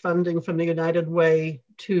received funding from the United Way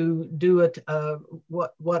to do it,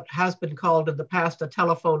 what has been called in the past a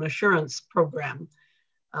telephone assurance program.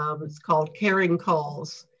 It's called Caring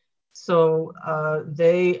Calls. So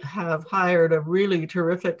they have hired a really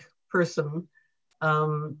terrific person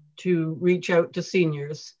to reach out to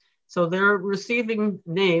seniors. So they're receiving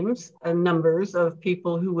names and numbers of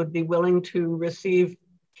people who would be willing to receive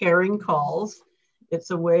caring calls.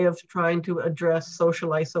 It's a way of trying to address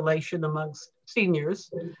social isolation amongst seniors.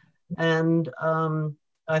 And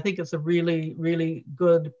I think it's a really, really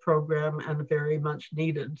good program and very much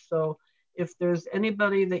needed. So if there's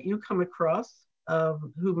anybody that you come across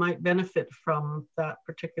who might benefit from that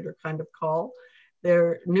particular kind of call,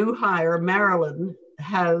 their new hire, Marilyn,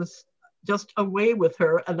 has just a way with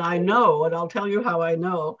her. And I know, and I'll tell you how I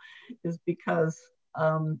know, is because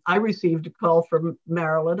I received a call from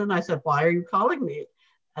Marilyn and I said, why are you calling me?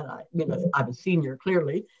 And I'm a senior,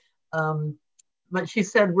 clearly. But she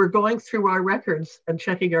said, we're going through our records and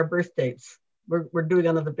checking our birth dates. We're doing it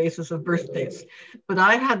on the basis of birth dates. But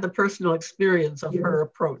I had the personal experience of her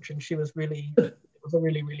approach, and she was really, it was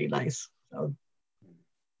really, really nice. So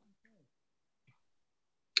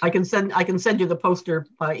I can send you the poster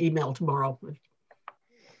by email tomorrow.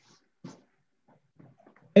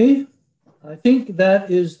 Okay, I think that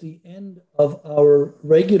is the end of our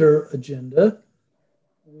regular agenda.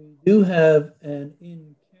 We do have an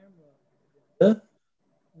in-camera agenda.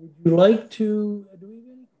 Would you like to, do we have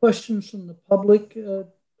any questions from the public, Clerk?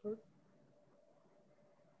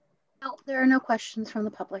 No, there are no questions from the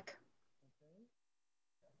public.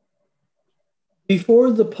 Before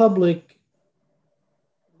the public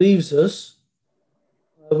leaves us,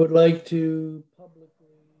 I would like to publicly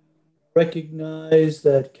recognize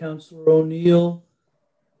that Councillor O'Neill,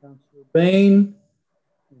 Councillor Bain,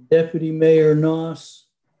 and Deputy Mayor Noss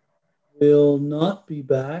will not be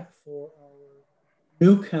back for our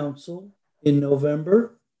new council in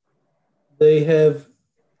November. They have,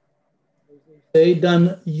 as they say,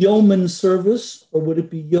 done yeoman service, or would it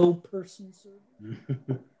be yo person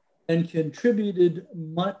service, and contributed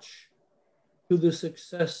much to the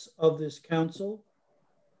success of this council.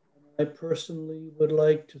 And I personally would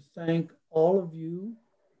like to thank all of you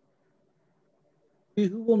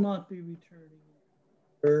who will not be returning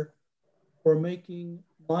for making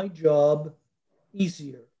my job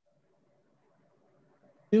easier. I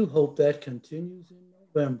do hope that continues in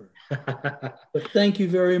November. But thank you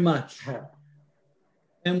very much.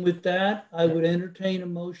 And with that, I would entertain a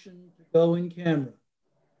motion to go in camera.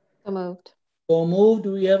 So moved. So moved.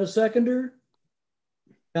 Do we have a seconder?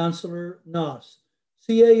 Councillor Noss.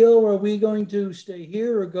 CAO, are we going to stay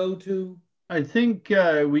here or go to? I think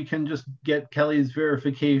we can just get Kelly's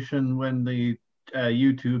verification when the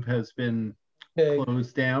YouTube has been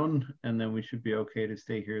closed down, and then we should be okay to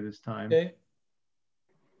stay here this time. Okay.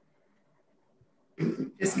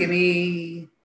 Just give me